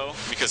get it though,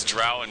 because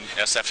Drow and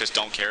SF just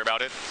don't care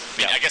about it. I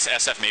mean, I guess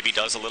SF maybe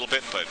does a little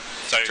bit, but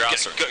so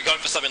going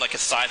for something like a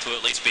Scythe will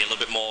at least be a little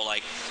bit more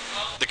like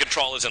the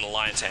control is in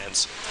Alliance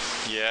hands.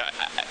 Yeah,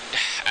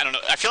 I don't know.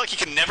 I feel like he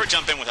can never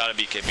jump in without a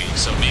BKB,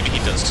 so maybe he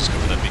does just go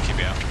for that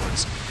BKB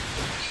afterwards.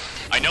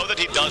 I know that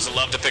he does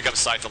love to pick up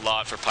Scythe a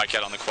lot for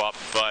Pycat on the Quap,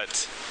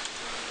 but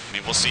I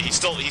mean, we'll see. He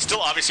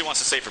still obviously wants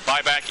to save for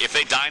buyback. If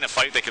they die in a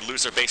fight, they could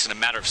lose their base in a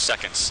matter of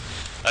seconds.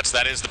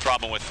 That is the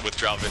problem with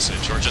Drow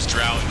Visage, or just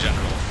Drow in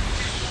general.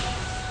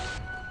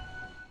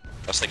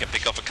 Plus they can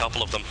pick off a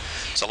couple of them.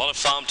 It's a lot of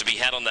farm to be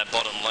had on that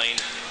bottom lane.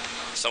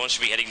 Someone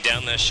should be heading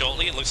down there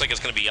shortly. It looks like it's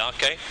going to be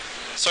Arke.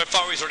 So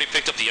far he's already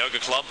picked up the Ogre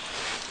Club.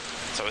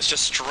 So it's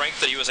just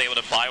strength that he was able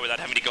to buy without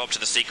having to go up to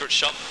the secret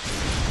shop.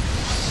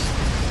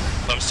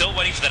 But I'm still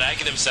waiting for that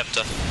Aghanim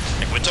Scepter.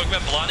 If we're talking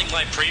about Blinding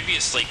Light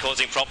previously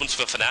causing problems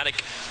for Fnatic,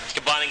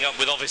 combining up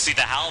with obviously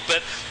the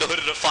Halberd, the Hood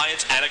of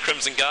Defiance, and a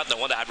Crimson Guard. No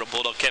wonder Admiral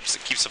Bulldog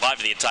keeps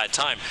surviving the entire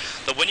time.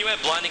 But when you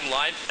add Blinding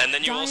Light, and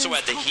then you also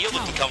add the heal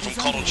that can come from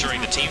Coddle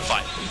during the team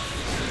fight.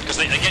 Because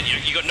again,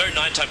 you got no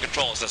nighttime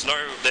controls. There's no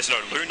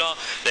Luna,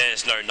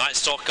 there's no Night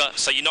Stalker,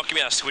 so you're not going to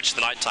be able to switch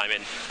the nighttime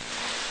in.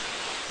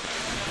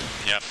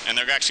 Yeah, and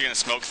they're actually going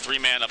to smoke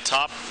 3-man up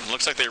top.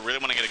 Looks like they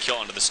really want to get a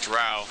kill onto this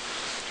Drow.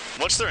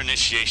 What's their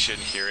initiation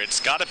here?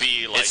 It's got to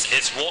be like...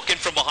 It's walking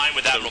from behind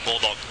with Admiral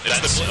Bulldog.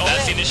 That's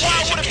the initiation.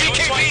 Wow, what a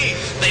BKB!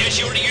 They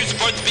actually already used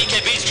both the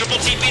BKBs. Triple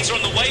TPs are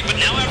on the way,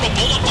 but now Admiral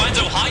Bulldog finds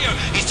Ohio.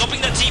 He's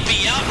stopping that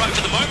TP out right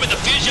for the moment.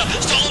 The Fissure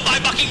stolen by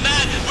Bucking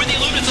Mad with the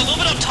Illuminates. A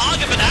little bit off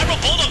target, but Admiral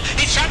Bulldog,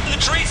 he's trapped in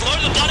the trees.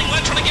 Loaded the Blinding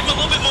Light, trying to give him a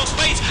little bit more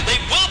space. They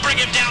will bring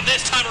him down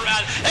this time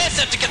around.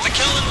 SF gets a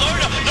kill and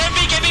Loda. No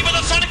BKB, but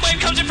the Sonic Wave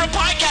comes in from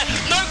Pycat.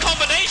 No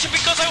combination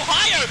because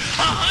Ohio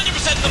 100%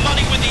 the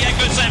money with the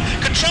Echo Slam.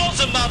 Controls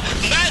him up.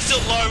 Mad's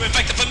still low. In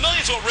fact, the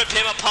Familiars will rip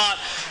him apart.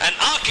 And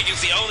Arctic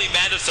is the only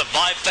man to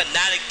survive.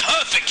 Fnatic,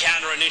 perfect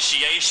counter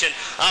initiation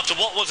after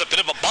what was a bit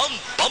of a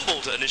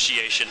bumbled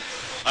initiation.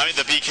 I mean,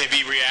 the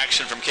BKB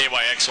reaction from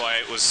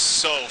KYXY was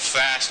so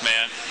fast,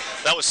 man.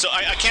 That was so...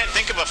 I can't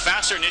think of a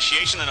faster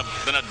initiation than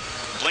a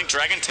Blink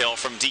Dragon Tail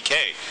from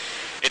DK.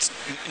 It's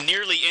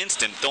nearly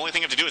instant. The only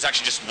thing you have to do is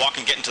actually just walk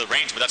and get into the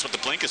range, but that's what the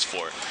Blink is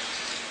for.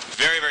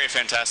 Very, very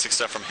fantastic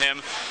stuff from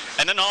him.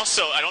 And then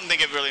also, I don't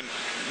think it really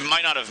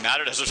might not have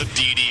mattered as there's a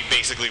DD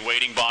basically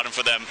waiting bottom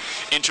for them,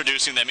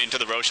 introducing them into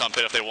the Roshan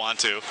pit if they want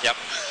to. Yep.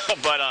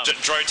 But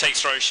Dro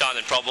takes Roshan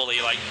in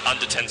probably like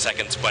under 10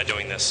 seconds by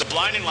doing this. The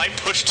Blinding Light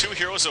pushed 2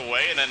 heroes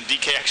away, and then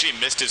DK actually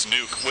missed his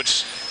nuke,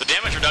 which the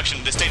damage reduction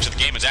at this stage of the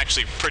game is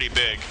actually pretty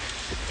big.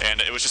 And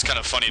it was just kind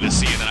of funny to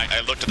see. And then I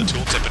looked at the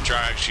tooltip and Jar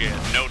actually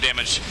had no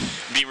damage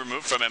being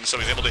removed from him, so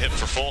he's able to hit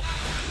for full.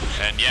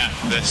 And yeah,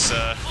 this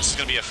is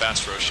going to be a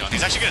fast Roshan.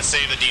 He's actually going to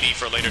save the DD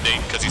for a later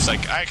date because he's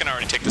like, I can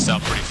already take this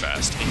out pretty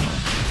fast.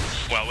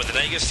 Well, with an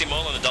Aegis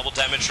Timol and a double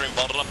damage room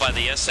bottled up by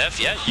the SF,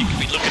 yeah, you could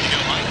be looking to go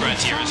high ground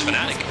here as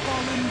Fnatic.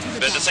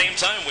 But at the same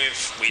time,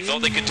 we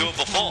thought they could do it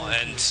before,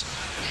 and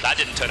that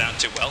didn't turn out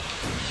too well.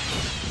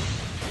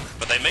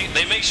 But they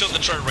make sure the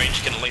True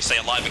Range can at least stay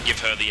alive and give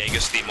her the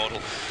Aegis the Immortal.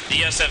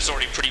 The SF's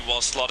already pretty well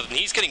slotted, and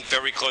he's getting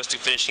very close to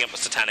finishing up the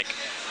Satanic.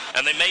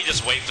 And they may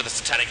just wait for the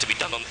Satanic to be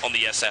done on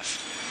the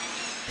SF.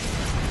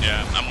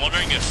 Yeah, I'm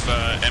wondering if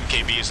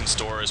MKB is in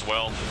store as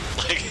well.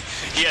 Like,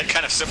 he had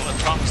kind of similar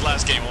problems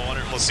last game.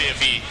 We'll see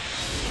if he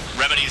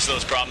remedies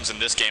those problems in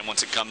this game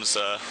once it comes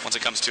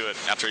to it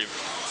after he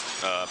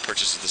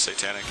purchases the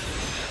Satanic.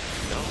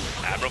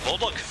 Admiral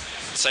Bulldog,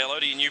 say hello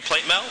to your new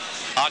plate mail.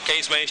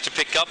 Arcade's managed to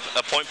pick up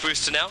a point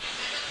booster now.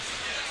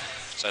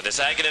 So this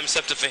Aghanim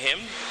Scepter for him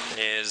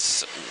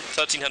is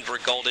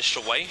 1,300 goldish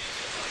away.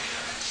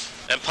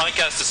 And Pike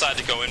has decided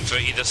to go in for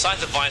either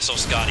Scythe of Vice or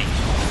Skadi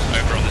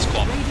over on this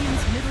quad.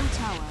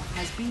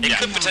 It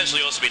could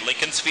potentially also be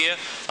Lincoln Sphere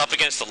up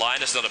against the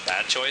line. It's not a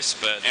bad choice,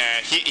 but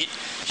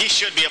he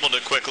should be able to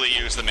quickly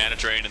use the mana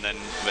drain and then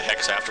the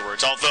Hex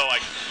afterwards. Although I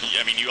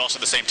mean, you also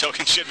the same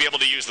token should be able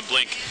to use the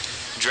Blink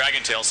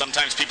Dragon Tail.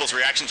 Sometimes people's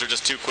reactions are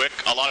just too quick.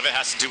 A lot of it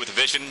has to do with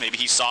vision. Maybe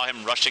he saw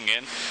him rushing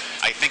in.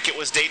 I think it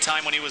was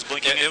daytime when he was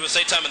blinking. It was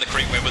daytime and the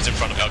creep wave was in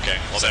front of him. Okay,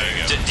 well there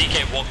you go.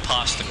 DK walked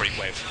past the creep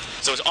wave.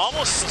 So it's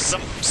almost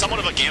somewhat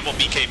of a gamble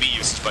BKB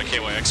used by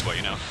KYXpo,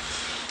 you know.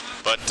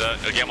 But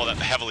a gamble that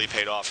heavily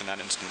paid off in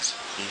that instance.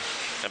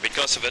 And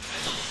because of it,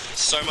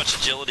 so much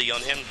agility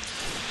on him.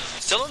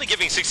 Still only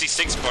giving 66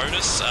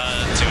 bonus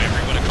to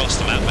everyone across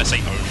the map. I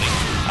say only.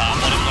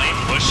 Bottom lane,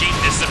 Mushi,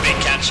 this is a big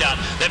catch out.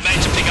 They've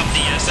managed to pick up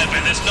the SF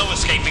and there's no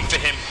escaping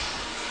for him.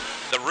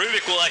 The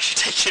Rubik will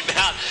actually take him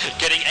out,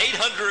 getting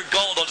 800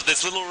 gold onto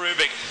this little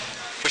Rubik,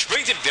 which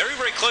brings him very,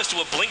 very close to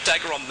a Blink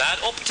Dagger on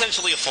Mad, or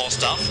potentially a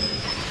 4-star.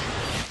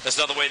 That's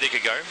another way they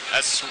could go.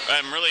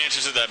 I'm really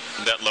interested that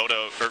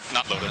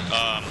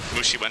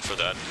Mushi went for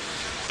that.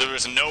 There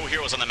was no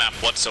heroes on the map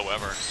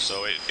whatsoever,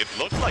 so it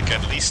looked like,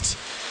 at least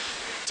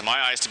to my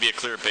eyes, to be a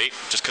clear bait,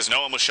 just because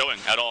no one was showing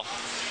at all.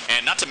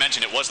 And not to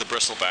mention, it was the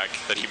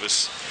Bristleback that he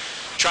was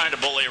trying to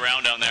bully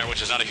around down there,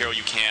 which is not a hero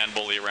you can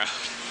bully around.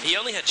 He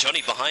only had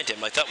Johnny behind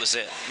him, like that was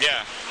it.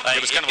 Yeah,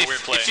 it was kind of a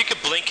weird play. If you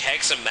could blink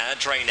Hex and Mad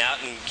Drain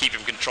out and keep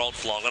him controlled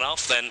for long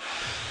enough, then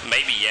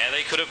maybe, yeah,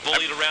 they could have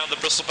bullied around the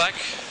Bristleback.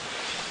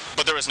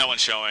 But there was no one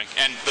showing,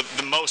 and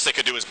the most they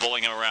could do is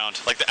bullying him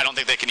around. Like, I don't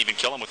think they can even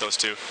kill him with those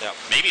two. Yeah.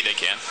 Maybe they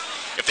can.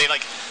 If they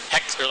like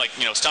hex or like,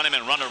 you know, stun him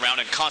and run around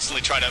and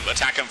constantly try to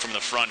attack him from the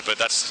front, but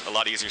that's a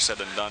lot easier said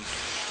than done.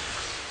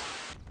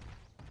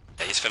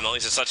 Yeah, his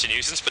familiars are such a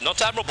nuisance, but not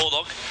to Admiral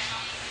Bulldog.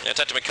 Yeah,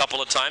 attacked him a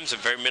couple of times, a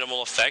very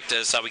minimal effect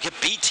as we get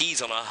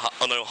BTs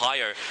on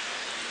Ohio.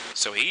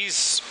 So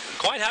he's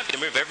quite happy to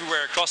move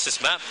everywhere across this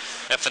map.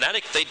 And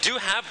Fnatic, they do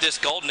have this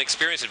golden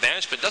experience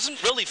advantage, but it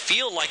doesn't really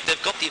feel like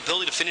they've got the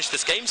ability to finish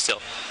this game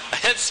still.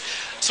 That's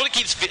sort of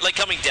keeps like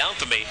coming down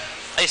for me.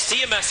 I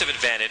see a massive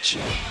advantage,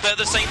 but at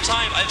the same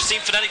time, I've seen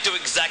Fnatic do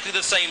exactly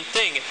the same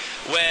thing,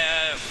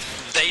 where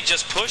they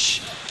just push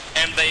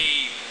and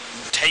they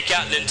take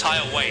out an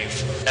entire wave,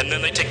 and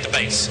then they take the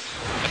base.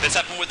 And this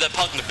happened with their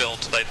Pugna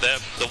build, like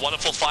the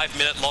wonderful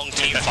 5-minute long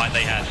team fight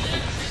they had.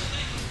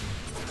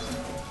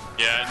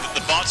 Yeah,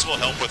 the bots will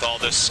help with all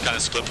this kind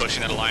of split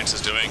pushing that Alliance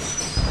is doing.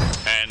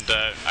 And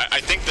I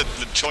think that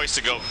the choice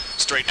to go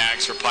straight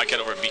Axe for Pycat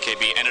over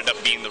BKB ended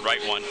up being the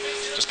right one,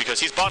 just because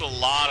he's bought a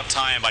lot of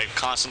time by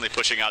constantly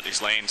pushing out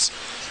these lanes.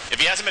 If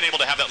he hasn't been able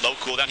to have that low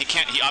cooldown,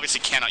 he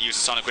obviously cannot use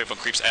the Sonic Wave on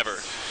creeps ever.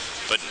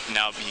 But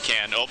now he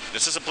can. Oh,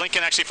 this is a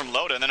Blinken actually from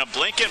Loda, and then a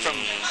Blinken from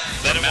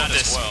Mad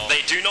as well.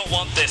 They do not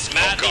want this.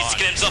 Mad needs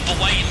to get himself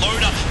away.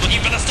 Loda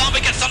looking for the stun,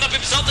 but gets stunned up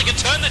himself. They can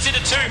turn this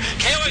into 2.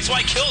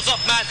 KOXY kills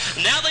off Mad.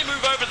 Now they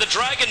move over to the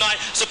Dragon Knight.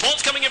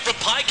 Support's coming in from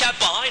Pycat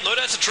behind.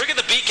 Loda has to trigger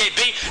the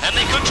BKB, and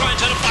they could try and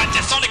turn a fight.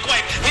 Their Sonic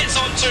Wave hits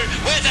on 2.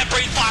 Where's that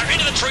Breathe Fire?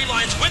 Into the tree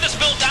lines with a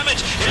spill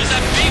damage. It is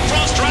that big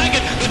Frost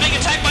Dragon. They're being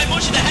attacked by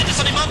Mushi. The head is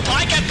on him up.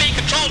 Pycat being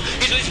controlled.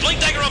 He's got his Blink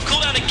Dagger off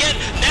cooldown again.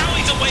 Now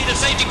he's away to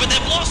safety, but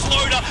they've lost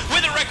Loda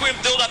with a Requiem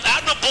build-up.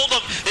 Admiral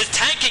Bulldog is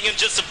tanking and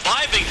just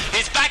surviving.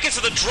 He's back into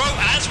the Dro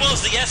as well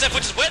as the SF,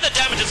 which is where the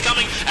damage is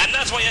coming, and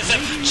that's why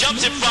SF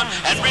jumps in front,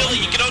 and really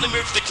he can only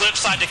move to the cliff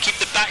side to keep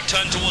the back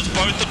turned towards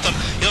both of them.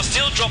 He'll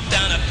still drop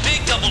down a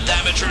big double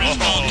damage as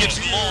well,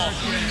 gives more.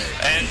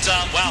 And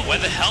wow,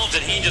 where the hell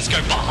did he just go?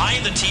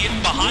 Behind the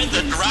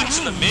Drax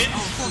in the mid?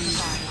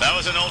 That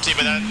was an ulti,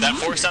 but that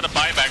forced out a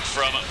buyback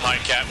from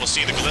Pycat. We'll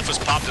see the glyph was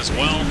popped as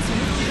well.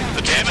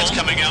 The damage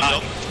coming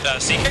out.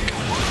 Seakick.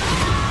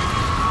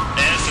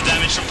 There's the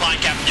damage from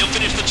Pycat. He'll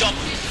finish the job.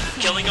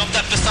 Killing off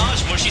that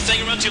Visage. Mushi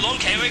staying around too long.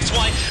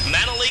 KOXY.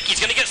 Mana leak. He's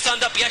going to get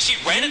stunned up. He actually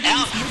ran it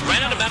out.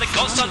 Ran out of mana.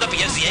 Got stunned up.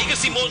 He has the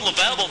Aegis Immortal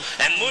available.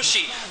 And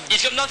Mushi,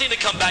 he's got nothing to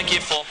come back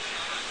here for.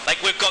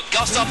 Like, we've got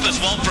Gust up as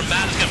well from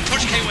Mad. It's going to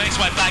push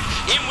KYXY back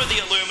in with the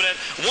Illuminate.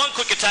 One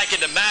quick attack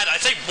into Mad. I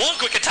say one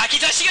quick attack.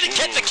 He's actually going to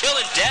get the kill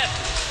in death.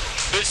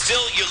 But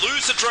still, you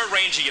lose the Drow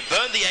Ranger, you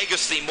burn the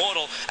Aegis the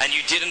Immortal, and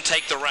you didn't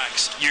take the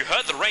racks. You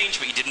hurt the range,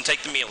 but you didn't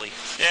take the melee.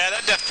 Yeah,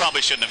 that death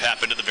probably shouldn't have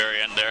happened at the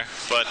very end there,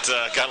 but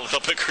got a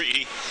little bit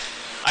greedy.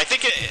 I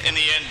think in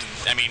the end,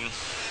 I mean,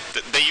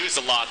 they used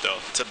a lot, though,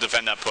 to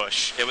defend that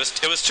push. It was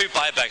 2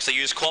 buybacks. They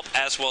used Quap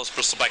as well as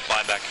Bristleback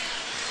buyback.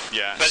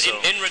 Yeah, but so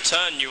in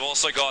return, you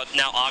also got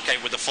now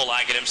Arcade with the full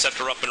Aghanim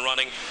Scepter up and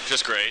running.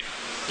 Just great.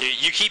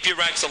 You keep your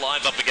racks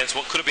alive up against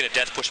what could have been a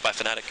death push by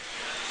Fnatic.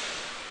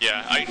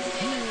 Yeah, I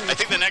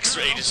think the next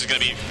Aegis is going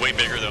to be way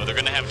bigger, though. They're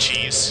going to have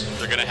cheese.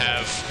 They're going to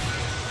have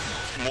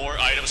more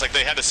items. Like,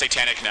 they had the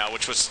Satanic now,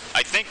 which was,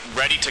 I think,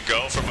 ready to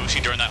go for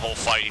Mushi during that whole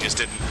fight. He just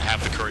didn't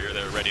have the courier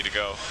there ready to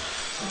go.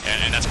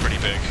 And that's pretty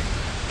big.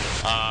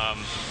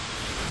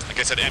 Like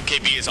I said,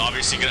 MKB is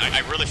obviously going to... I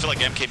really feel like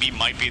MKB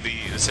might be the...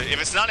 If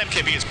it's not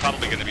MKB, it's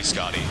probably going to be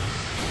Scotty.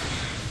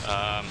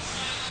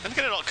 And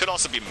again, it could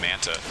also be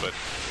Manta, but...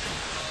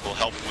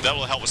 That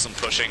will help with some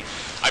pushing.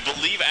 I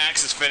believe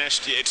Axe is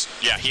finished.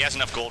 Yeah, he has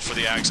enough gold for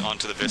the Axe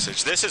onto the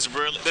Visage. This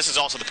is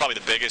also probably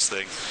the biggest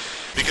thing,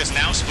 because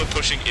now split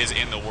pushing is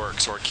in the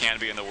works, or it can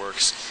be in the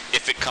works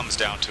if it comes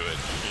down to it.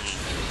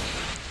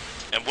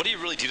 And what do you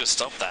really do to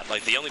stop that?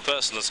 Like, the only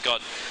person that's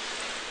got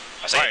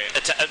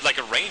like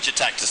a range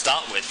attack to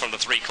start with from the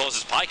 3 cores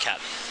is Pycat.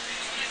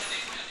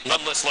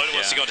 Unless Loda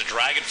wants to go into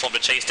Dragon form to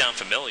chase down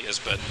Familiars,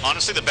 but...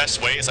 Honestly, the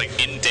best way is, like,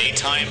 in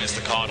daytime is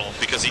the Coddle,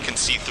 because he can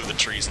see through the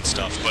trees and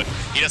stuff, but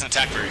he doesn't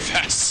attack very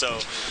fast, so...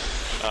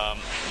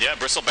 yeah,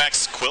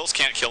 Bristleback's Quills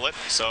can't kill it,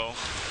 so...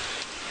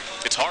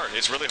 It's hard.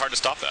 It's really hard to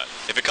stop that,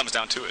 if it comes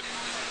down to it.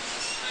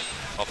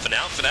 Well, for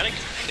now, Fnatic,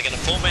 they're going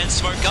to 4-man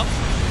smoke up,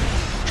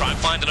 try and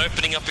find an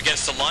opening up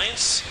against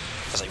Alliance,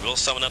 as they will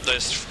summon up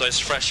those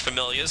fresh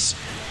Familiars.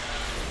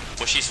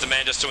 Mushi's the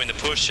man just doing the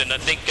push, and I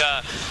think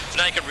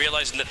Fnatic are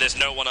realizing that there's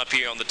no one up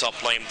here on the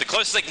top lane. The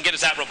closest they can get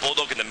is Admiral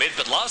Bulldog in the mid,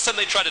 but last time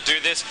they tried to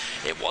do this,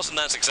 it wasn't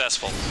that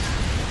successful.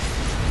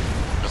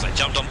 Because they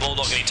jumped on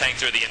Bulldog and he tanked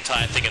through the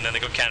entire thing, and then they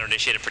got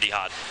counter-initiated pretty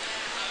hard.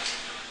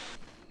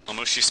 Well,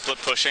 Mushi split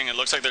pushing. It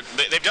looks like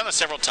they've done this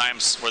several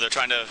times, where they're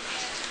trying to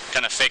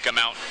kind of fake them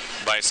out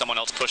by someone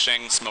else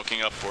pushing,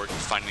 smoking up, or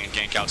finding a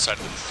gank outside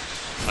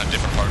of on a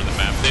different part of the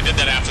map. They did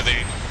that after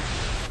they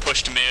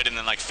pushed mid and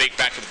then like faked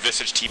back with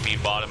Visage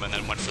TPing bottom and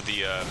then went for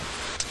the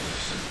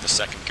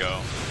second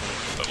go.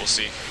 But we'll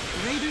see.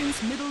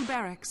 Radiant's middle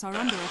barracks are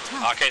under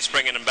attack. Arcade's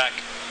bringing him back.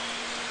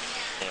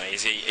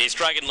 He's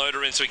dragging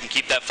Loader in so he can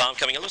keep that farm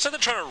coming. It looks like they're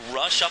trying to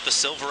rush up the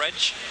Silver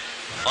Edge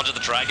onto the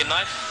Dragon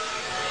Knight.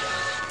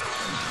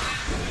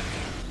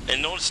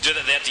 In order to do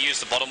that, they have to use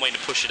the bottom lane to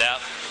push it out.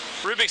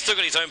 Rubik's still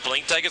got his own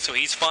Blink Dagger, so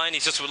he's fine.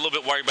 He's just a little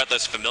bit worried about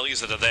those Familiars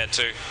that are there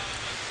too.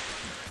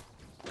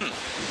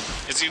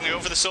 Is he going to go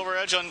for the Silver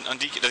Edge on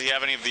DK? Does he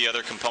have any of the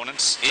other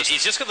components?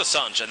 He's just got the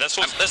Sunge, and that's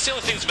the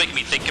only thing that's making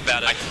me think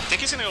about it. I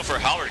think he's going to go for a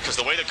Halberd, because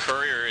the way the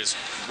Courier is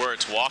where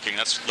it's walking,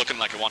 that's looking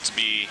like it wants to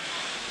be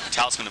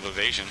Talisman of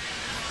Evasion.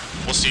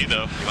 We'll see,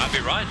 though. You might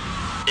be right.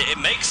 It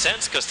makes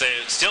sense, because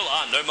there still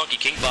are no Monkey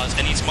King bars,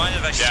 and he might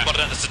have actually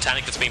spotted out the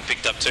Satanic that's being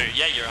picked up too.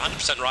 Yeah, you're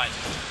 100% right.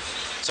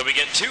 So we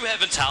get 2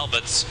 Heaven's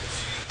Halberds.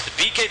 The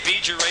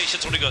BKB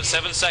duration's only got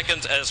 7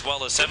 seconds as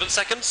well as 7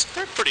 seconds.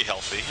 They're pretty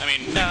healthy. I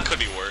mean, it could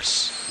be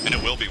worse, and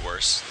it will be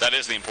worse. That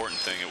is the important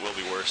thing. It will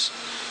be worse.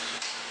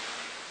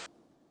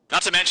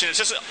 Not to mention, it's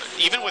just,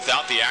 even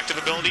without the active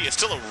ability, it's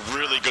still a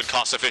really good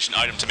cost-efficient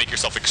item to make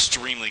yourself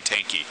extremely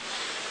tanky.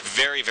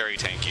 Very, very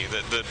tanky.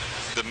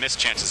 The miss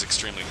chance is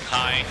extremely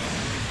high.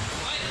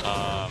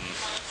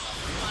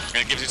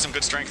 And it gives you some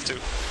good strength, too.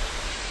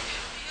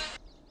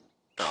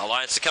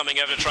 Alliance are coming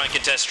over to try and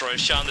contest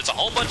Roshan. There's a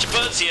whole bunch of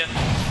birds here.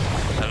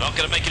 They're not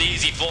going to make it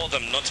easy for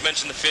them, not to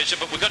mention the Fissure,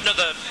 but we've got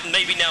another,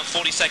 maybe now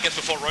 40 seconds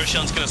before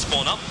Roshan's going to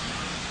spawn up.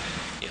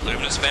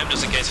 Illuminate spam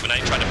just in case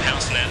Fnatic try to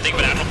pounce on that thing,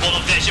 but Admiral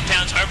Bulldog there, she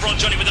pounds over on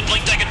Johnny with the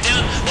Blink Dagger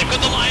down. They've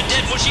got the Lion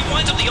dead. Mushi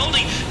winds up the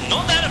oldie.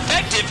 Not that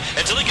effective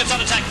until he gets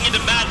start attacking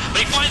into Mad, but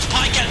he finds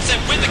Pycat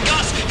set with the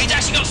Gust. He's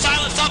actually got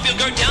silenced up. He'll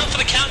go down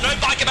for the count. No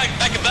Biker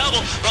back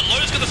available, but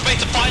Loda's got the space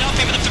to fight up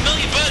here with the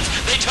Familiar Birds.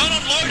 They turn on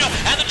Loda,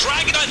 and the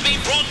Dragon Knight's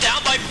being brought down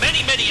by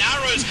many, many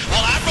arrows,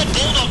 while Admiral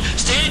Bulldog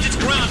stands its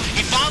ground.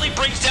 He finally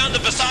brings down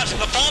the Visage,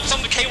 and the follow-ups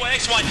on the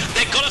KYXY.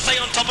 They've got to stay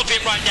on top of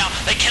him right now.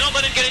 They cannot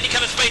let him get any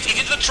kind of space.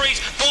 He's into the trees,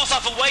 force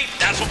off away.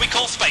 That's what we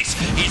call space.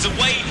 He's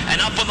away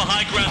and up on the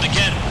high ground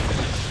again.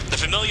 The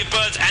Familiar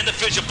Birds and the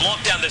Fissure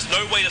blocked down. There's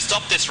no way to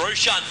stop this.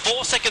 Roshan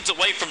 4 seconds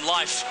away from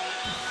life.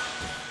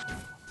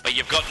 But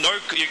you've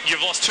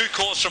lost 2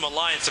 cores from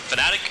Alliance and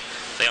Fnatic.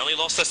 They only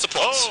lost their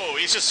supports. Oh,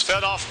 he's just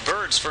fed off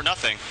birds for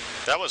nothing.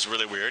 That was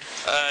really weird.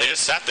 They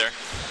just sat there.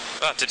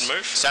 Oh, didn't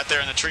move. Sat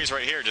there in the trees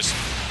right here. Just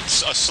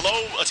a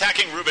slow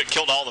attacking Rubik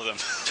killed all of them.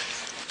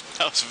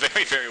 That was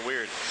very, very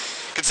weird.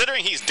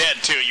 Considering he's dead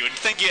too, you would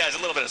think he has a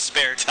little bit of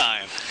spare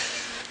time.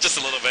 Just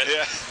a little bit.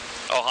 Yeah.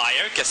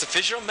 Ohio gets the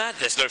Fissure on Mad.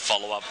 There's no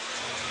follow-up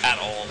at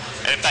all.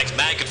 And in fact,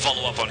 Mad could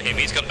follow up on him.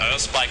 He's got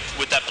Earth Spike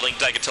with that Blink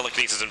Dagger,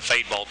 Telekinesis, and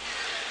Fade Bolt.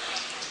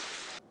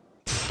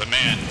 But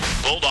man,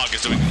 Bulldog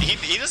is doing...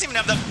 He doesn't even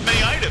have that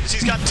many items.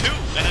 He's got 2,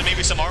 and then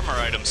maybe some armor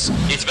items.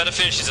 He's better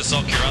finish his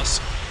Assault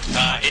Cuirass.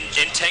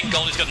 In 10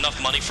 gold, he's got enough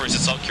money for his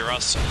Assault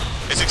Cuirass.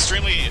 It's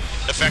extremely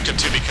effective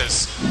too,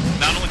 because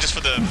not only just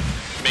for the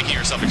making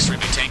yourself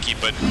extremely tanky,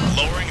 but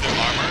lowering their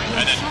armor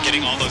and then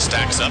getting all those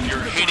stacks up.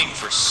 You're hitting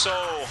for so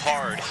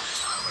hard,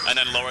 and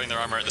then lowering their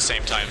armor at the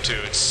same time too.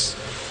 It's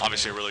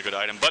obviously a really good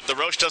item. But the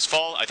Roche does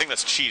fall. I think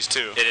that's cheese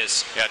too. It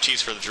is. Yeah,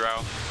 cheese for the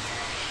Drow.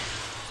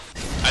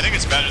 I think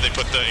it's better they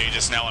put the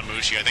Aegis now on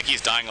Mushi. I think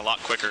he's dying a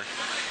lot quicker.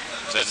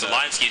 The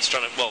Lions keeps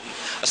trying to, well,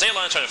 I say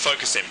Lions trying to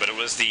focus him, but it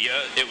was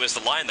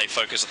the Lion they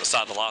focused at the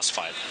start of the last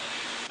fight.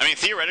 I mean,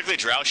 theoretically,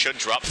 Drow should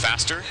drop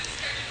faster,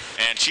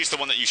 and she's the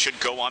one that you should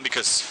go on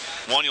because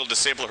 1, you'll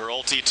disable her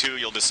ulti, 2,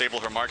 you'll disable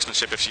her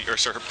marksmanship if she, or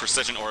her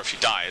precision, or if she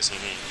dies.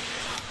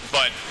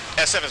 But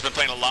SF has been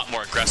playing a lot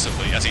more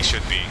aggressively, as he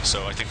should be,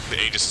 so I think the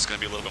Aegis is going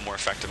to be a little bit more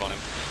effective on him.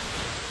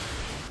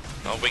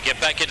 Well, we get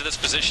back into this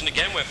position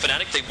again where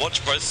Fnatic, they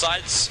watch both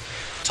sides,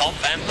 top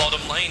and bottom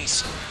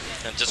lanes,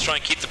 and just try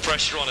and keep the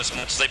pressure on as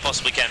much as they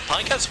possibly can.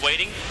 Pikat's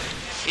waiting.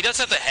 He does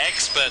have the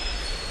Hex, but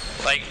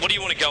like, what do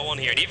you want to go on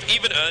here? And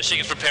even Urshik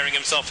is preparing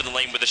himself in the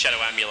lane with the Shadow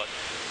Amulet.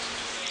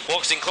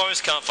 Walks in close,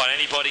 can't find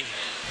anybody.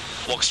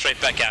 Walks straight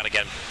back out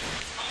again.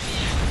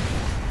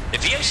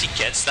 If he actually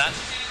gets that,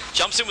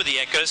 jumps in with the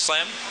Echo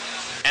Slam,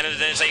 and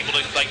then is able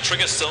to like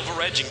trigger Silver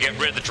Edge and get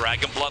rid of the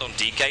Dragon Blood on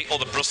DK or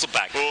the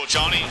Bristleback. Oh,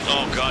 Johnny.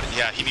 Oh god,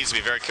 yeah, he needs to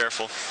be very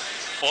careful.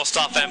 Or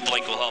Staff and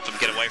Blink will help him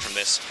get away from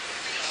this.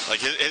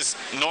 Like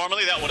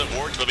normally that would have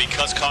worked, but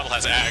because Coddle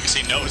has Axe,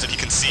 he knows that he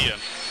can see him.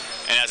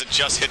 And as it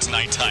just hits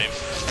nighttime,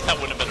 that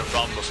wouldn't have been a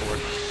problem before.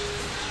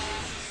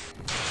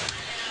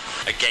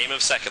 A game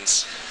of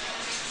seconds.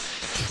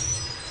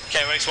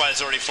 KOXY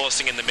is already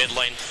forcing in the mid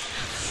lane.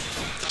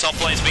 The top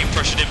lane is being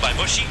pressured in by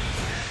Mushi.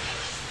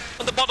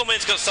 And the bottom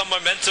lane's got some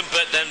momentum,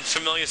 but then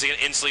Familiars are going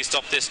to instantly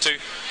stop this too.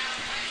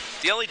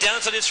 The only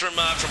downside is from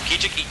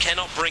Kijik, he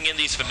cannot bring in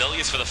these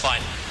Familiars for the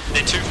fight.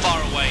 They're too far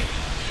away.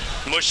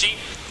 Mushi,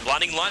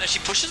 blinding light,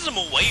 actually pushes them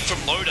away from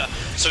Loda,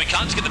 so he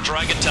can't get the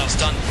Dragon Tail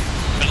stun.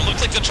 But it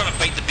looks like they're trying to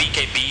bait the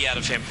BKB out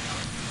of him,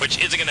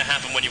 which isn't going to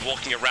happen when you're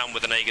walking around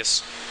with an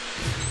Aegis.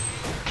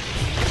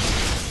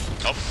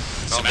 Oh,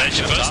 there's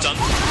your first stun.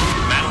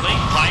 Manly,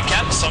 High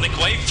Cap, Sonic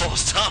Wave,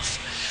 forced off.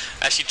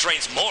 Actually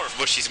drains more of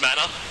Mushi's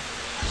mana.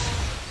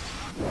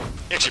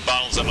 He actually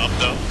bottles them up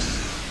though.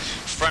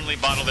 Friendly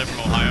bottle there from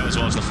Ohio as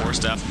well as the Force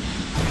Staff.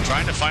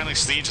 Trying to finally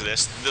siege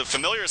this. The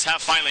Familiars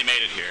have finally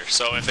made it here,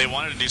 so if they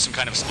wanted to do some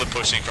kind of split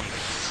pushing from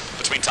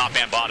between top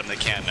and bottom, they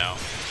can now.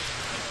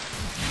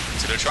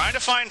 So they're trying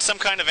to find some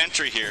kind of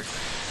entry here.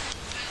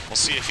 We'll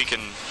see if he can,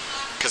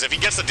 because if he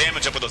gets the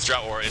damage up with those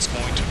Drought Aura, it's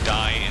going to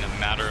die in a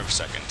matter of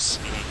seconds.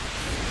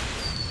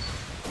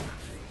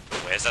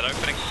 Where's that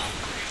opening?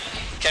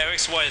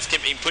 KOXY is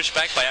being pushed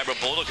back by Admiral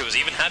Bulldog, who was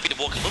even happy to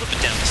walk a little bit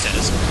down the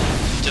stairs.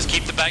 Just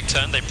keep the back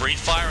turn, they breathe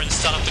fire and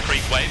start up the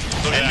creep wave.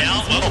 And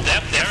now, well,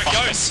 there it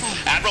goes.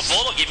 Admiral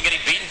Bulldog even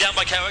getting beaten down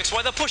by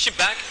KOXY, they'll push him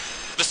back.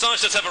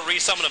 Visage does have a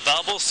resummon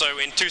available, so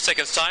in 2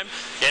 seconds time,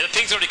 yeah, the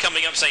ping's already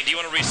coming up saying, do you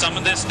want to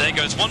resummon this? There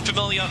goes one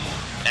Familiar,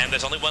 and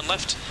there's only one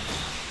left.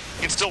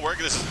 It can still work,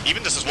 this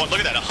is one,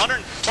 look at that,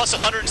 100 plus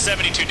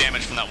 172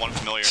 damage from that one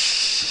Familiar.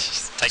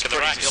 Taking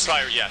the racks. He'll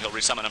probably, yeah, he'll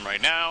resummon him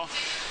right now.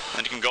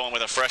 And you can go in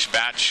with a fresh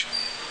batch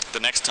the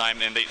next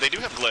time, and they do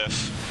have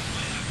Glyph.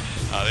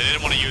 They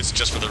didn't want to use it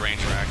just for the range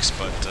racks,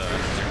 but they're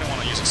going to want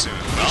to use it soon.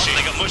 Well,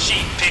 they got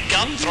Mushi, pick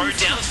up, throw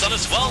down, stun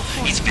as well.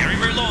 He's very,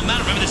 very low on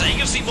mana. Remember, this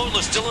AFC model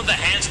is still in the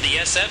hands of the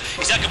SF.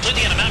 He's now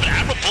completely out of mana, but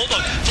Admiral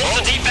Bulldog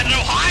falls the defender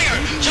Ohio,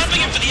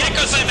 jumping in for the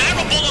Echo Slam.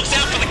 Admiral Bulldog's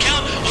down for the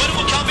count. Loda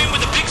will come in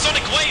with a big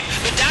Sonic Wave.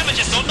 The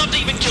damage is not enough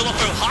to even kill off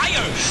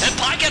Ohio, and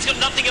Pikat's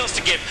got nothing else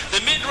to give.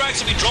 The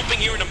mid-racks will be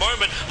dropping here in a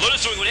moment.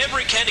 Loda's doing whatever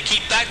he can to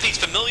keep back these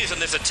Familiars in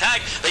this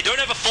attack. They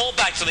don't have a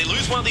fallback, so they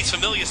lose one of these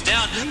Familiars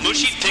down.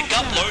 Mushi pick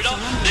up Loda.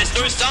 There's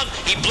no stun.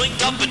 He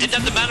blinked up, but didn't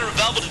have the mana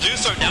available to do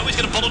so. Now he's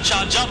going to bottle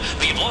charge up,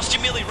 but you've lost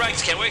your melee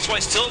racks.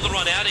 KOXY still on the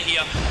run out of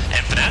here.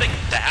 And Fnatic,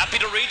 they're happy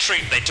to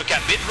retreat. They took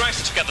out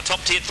mid-racks, they took out the top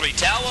tier 3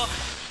 tower.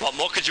 What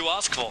more could you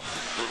ask for?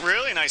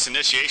 Really nice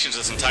initiations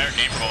this entire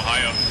game from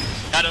Ohio.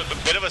 Had a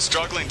bit of a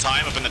struggling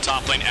time up in the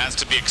top lane, as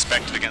to be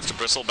expected against a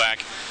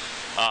Bristleback.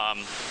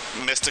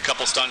 Missed a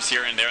couple stuns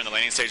here and there in the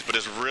laning stage, but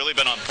has really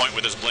been on point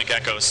with his Blink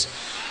Echoes,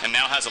 and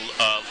now has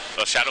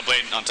a Shadow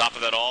Blade on top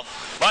of that all.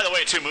 By the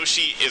way, too,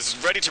 Mushi is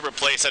ready to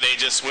replace that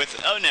Aegis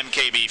with an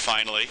MKB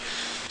finally.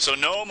 So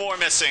no more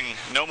missing,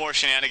 no more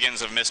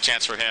shenanigans of missed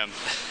chance for him,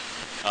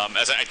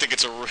 as I think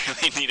it's a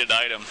really needed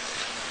item.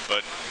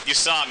 But you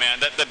saw, man,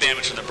 that the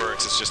damage from the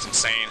Bergs is just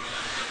insane.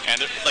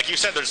 And like you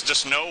said, there's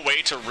just no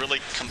way to really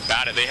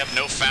combat it. They have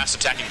no fast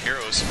attacking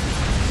heroes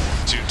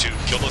to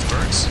kill those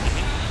Bergs.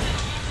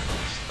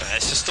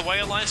 It's just the way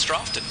Alliance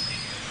drafted.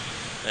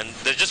 And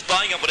they're just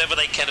buying up whatever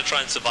they can to try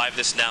and survive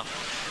this now.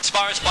 As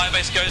far as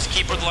buybacks goes,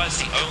 Keeper of the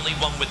Alliance is the only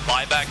one with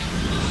buyback.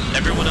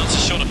 Everyone else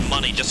is short of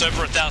money, just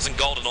over 1,000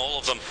 gold in all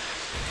of them.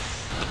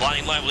 The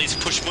blinding light will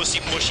easily push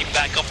Mushi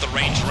back off the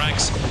range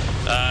racks.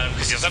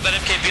 Because he doesn't have that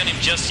MKB on him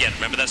just yet.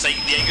 Remember, that's the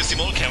Aegis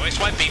Immortal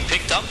KOXY being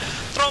picked up.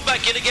 Thrown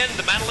back in again.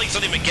 The Mana Leak's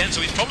on him again,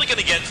 so he's probably going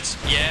to get...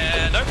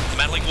 Yeah, no, the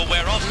Mana Leak will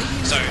wear off.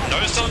 So, no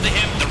stun to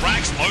him. The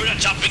racks, Loda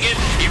jumping in.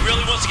 He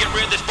really wants to get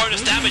rid of this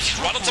bonus damage. He's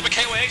right on top of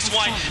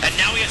KOXY, and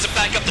now he has to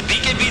back up. The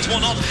BKB's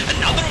one off.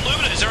 Another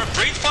Illumina. Is there a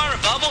Breathe Fire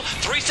available?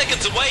 3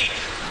 seconds away.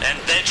 And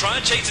they're trying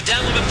to chase it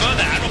down a little bit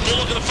further. Admiral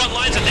Bullock on the front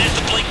lines, and there's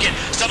the blink in.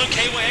 Stun on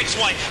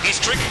KYXY.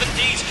 He's triggered the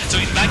Ds, so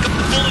he's back up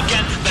the full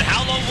again. But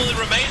how long will he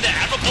remain there?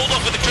 Admiral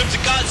Bullock with the Crimson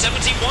Guard,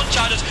 17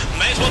 one-charges.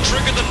 May as well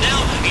trigger them now.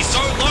 He's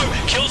so low.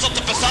 Kills off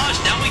the Passage.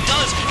 Now he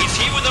does. He's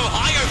here with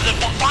Ohio. The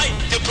fight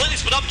completely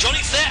split up.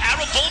 Johnny's there.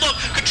 Admiral Bulldog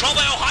controlled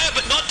by Ohio,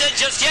 but not dead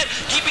just yet.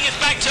 Keeping his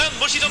back turned.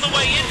 Mushi's on the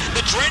way in.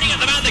 They're draining at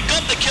the man. They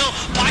got the kill.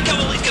 Pyko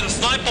will at least get a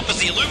snipe off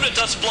as the Illumina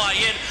does fly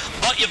in.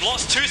 But you've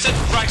lost 2 sets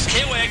of frags.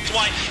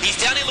 KYXY. He's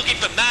down here looking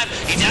for Mad.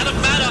 He's out of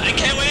mana, and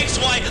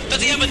KYXY, does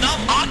he have enough?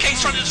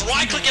 Arcade's trying to just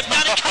right-click if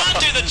Mad can't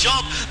do the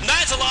job.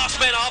 Mad's the last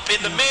man up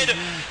in the mid.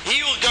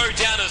 He will go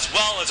down as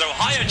well as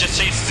Ohio just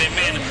chases him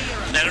in.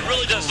 And it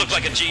really does look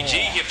like a GG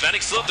here.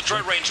 Fnatic still have the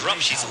Drow Ranger up.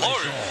 She's low.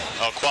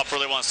 Oh, Quap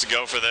really wants to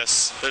go for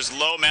this. There's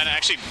low mana,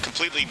 actually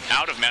completely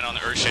out of mana on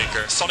the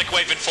Earthshaker. Sonic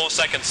Wave in 4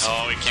 seconds.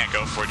 Oh, he can't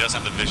go for it. Doesn't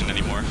have the vision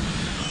anymore.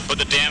 But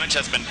the damage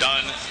has been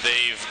done.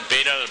 They've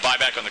beta the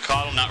buyback on the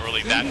Coddle, not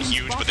really that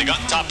huge, but they got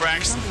the top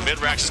racks,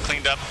 mid racks is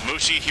cleaned up.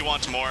 Mushi, he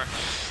wants more.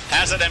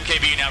 Has that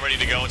MKB now ready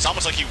to go. It's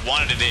almost like he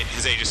wanted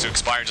his Aegis to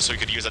expire just so he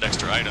could use that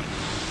extra item.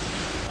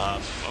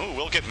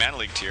 We'll get Mana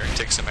Leaked here.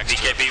 Take some extra.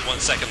 BKB 1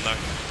 second though.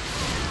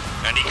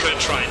 And he could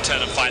try and turn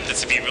and fight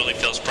this if he really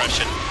feels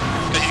pressured.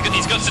 Because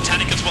he's got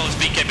Satanic as well as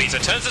BKB, so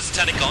turns the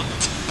Satanic on,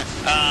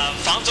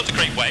 farms up the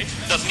Great Wave,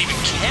 doesn't even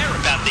care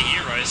about the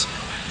heroes.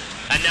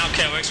 And now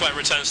KOXY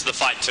returns to the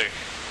fight too.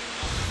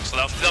 So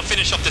they'll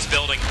finish off this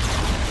building.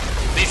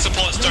 These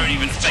supports don't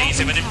even phase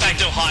him, and in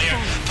fact Ohio,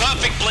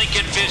 perfect blink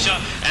in Fissure,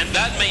 and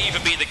that may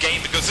even be the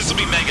game because this will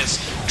be Megas.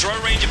 Drow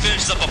Ranger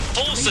finishes up a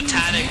full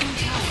Satanic.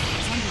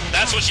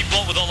 That's what she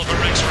bought with all of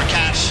her extra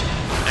cash.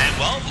 And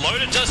well,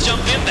 Loda does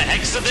jump in, the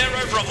Hex are there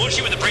over on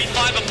Mushi with the Breathe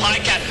Fire, but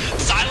Pycat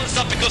silenced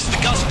up because of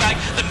the Gust back.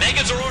 The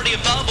Megas are already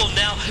available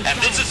now, and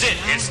this is it.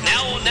 It's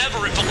now or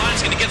never if Alliance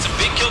going to get some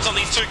big kills on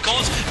these 2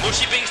 cores.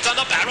 Mushi being stunned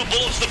up, Arrow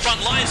Bullet to the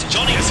front lines.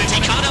 Johnny,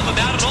 he can't help him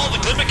out at all.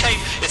 The Glimmer Cave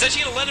is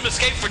actually going to let him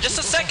escape for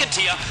just a second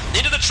here,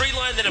 into the tree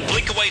line, then a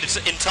blink away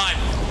in time.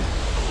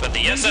 But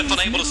the SF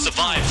unable to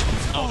survive.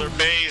 Oh, their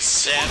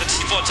base. Yeah, the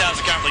T4 towers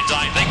are currently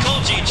dying. They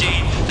call GG.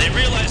 They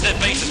realize their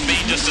base is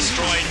being just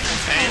destroyed.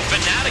 And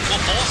Fnatic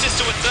will force this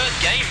to a 3rd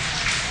game.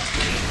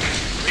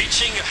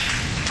 Reaching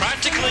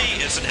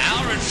practically, it's an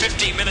hour and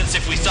 15 minutes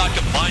if we start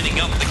combining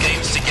up the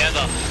games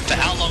together for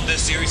how long this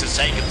series has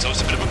taken. So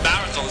it's a bit of a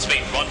marathon that's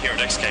being run here at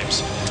X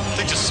Games. I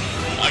think just,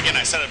 again,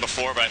 I said it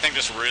before, but I think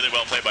just really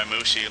well played by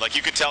Mushi. Like,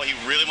 you could tell he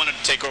really wanted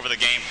to take over the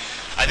game.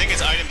 I think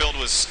his item build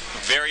was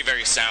very,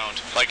 very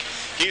sound. Like,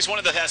 he's one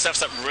of the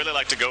SFs that really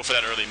like to go for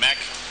that early mech,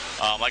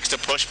 likes to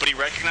push, but he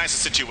recognized the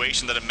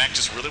situation that a mech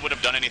just really would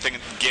have done anything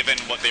given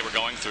what they were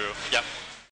going through. Yep.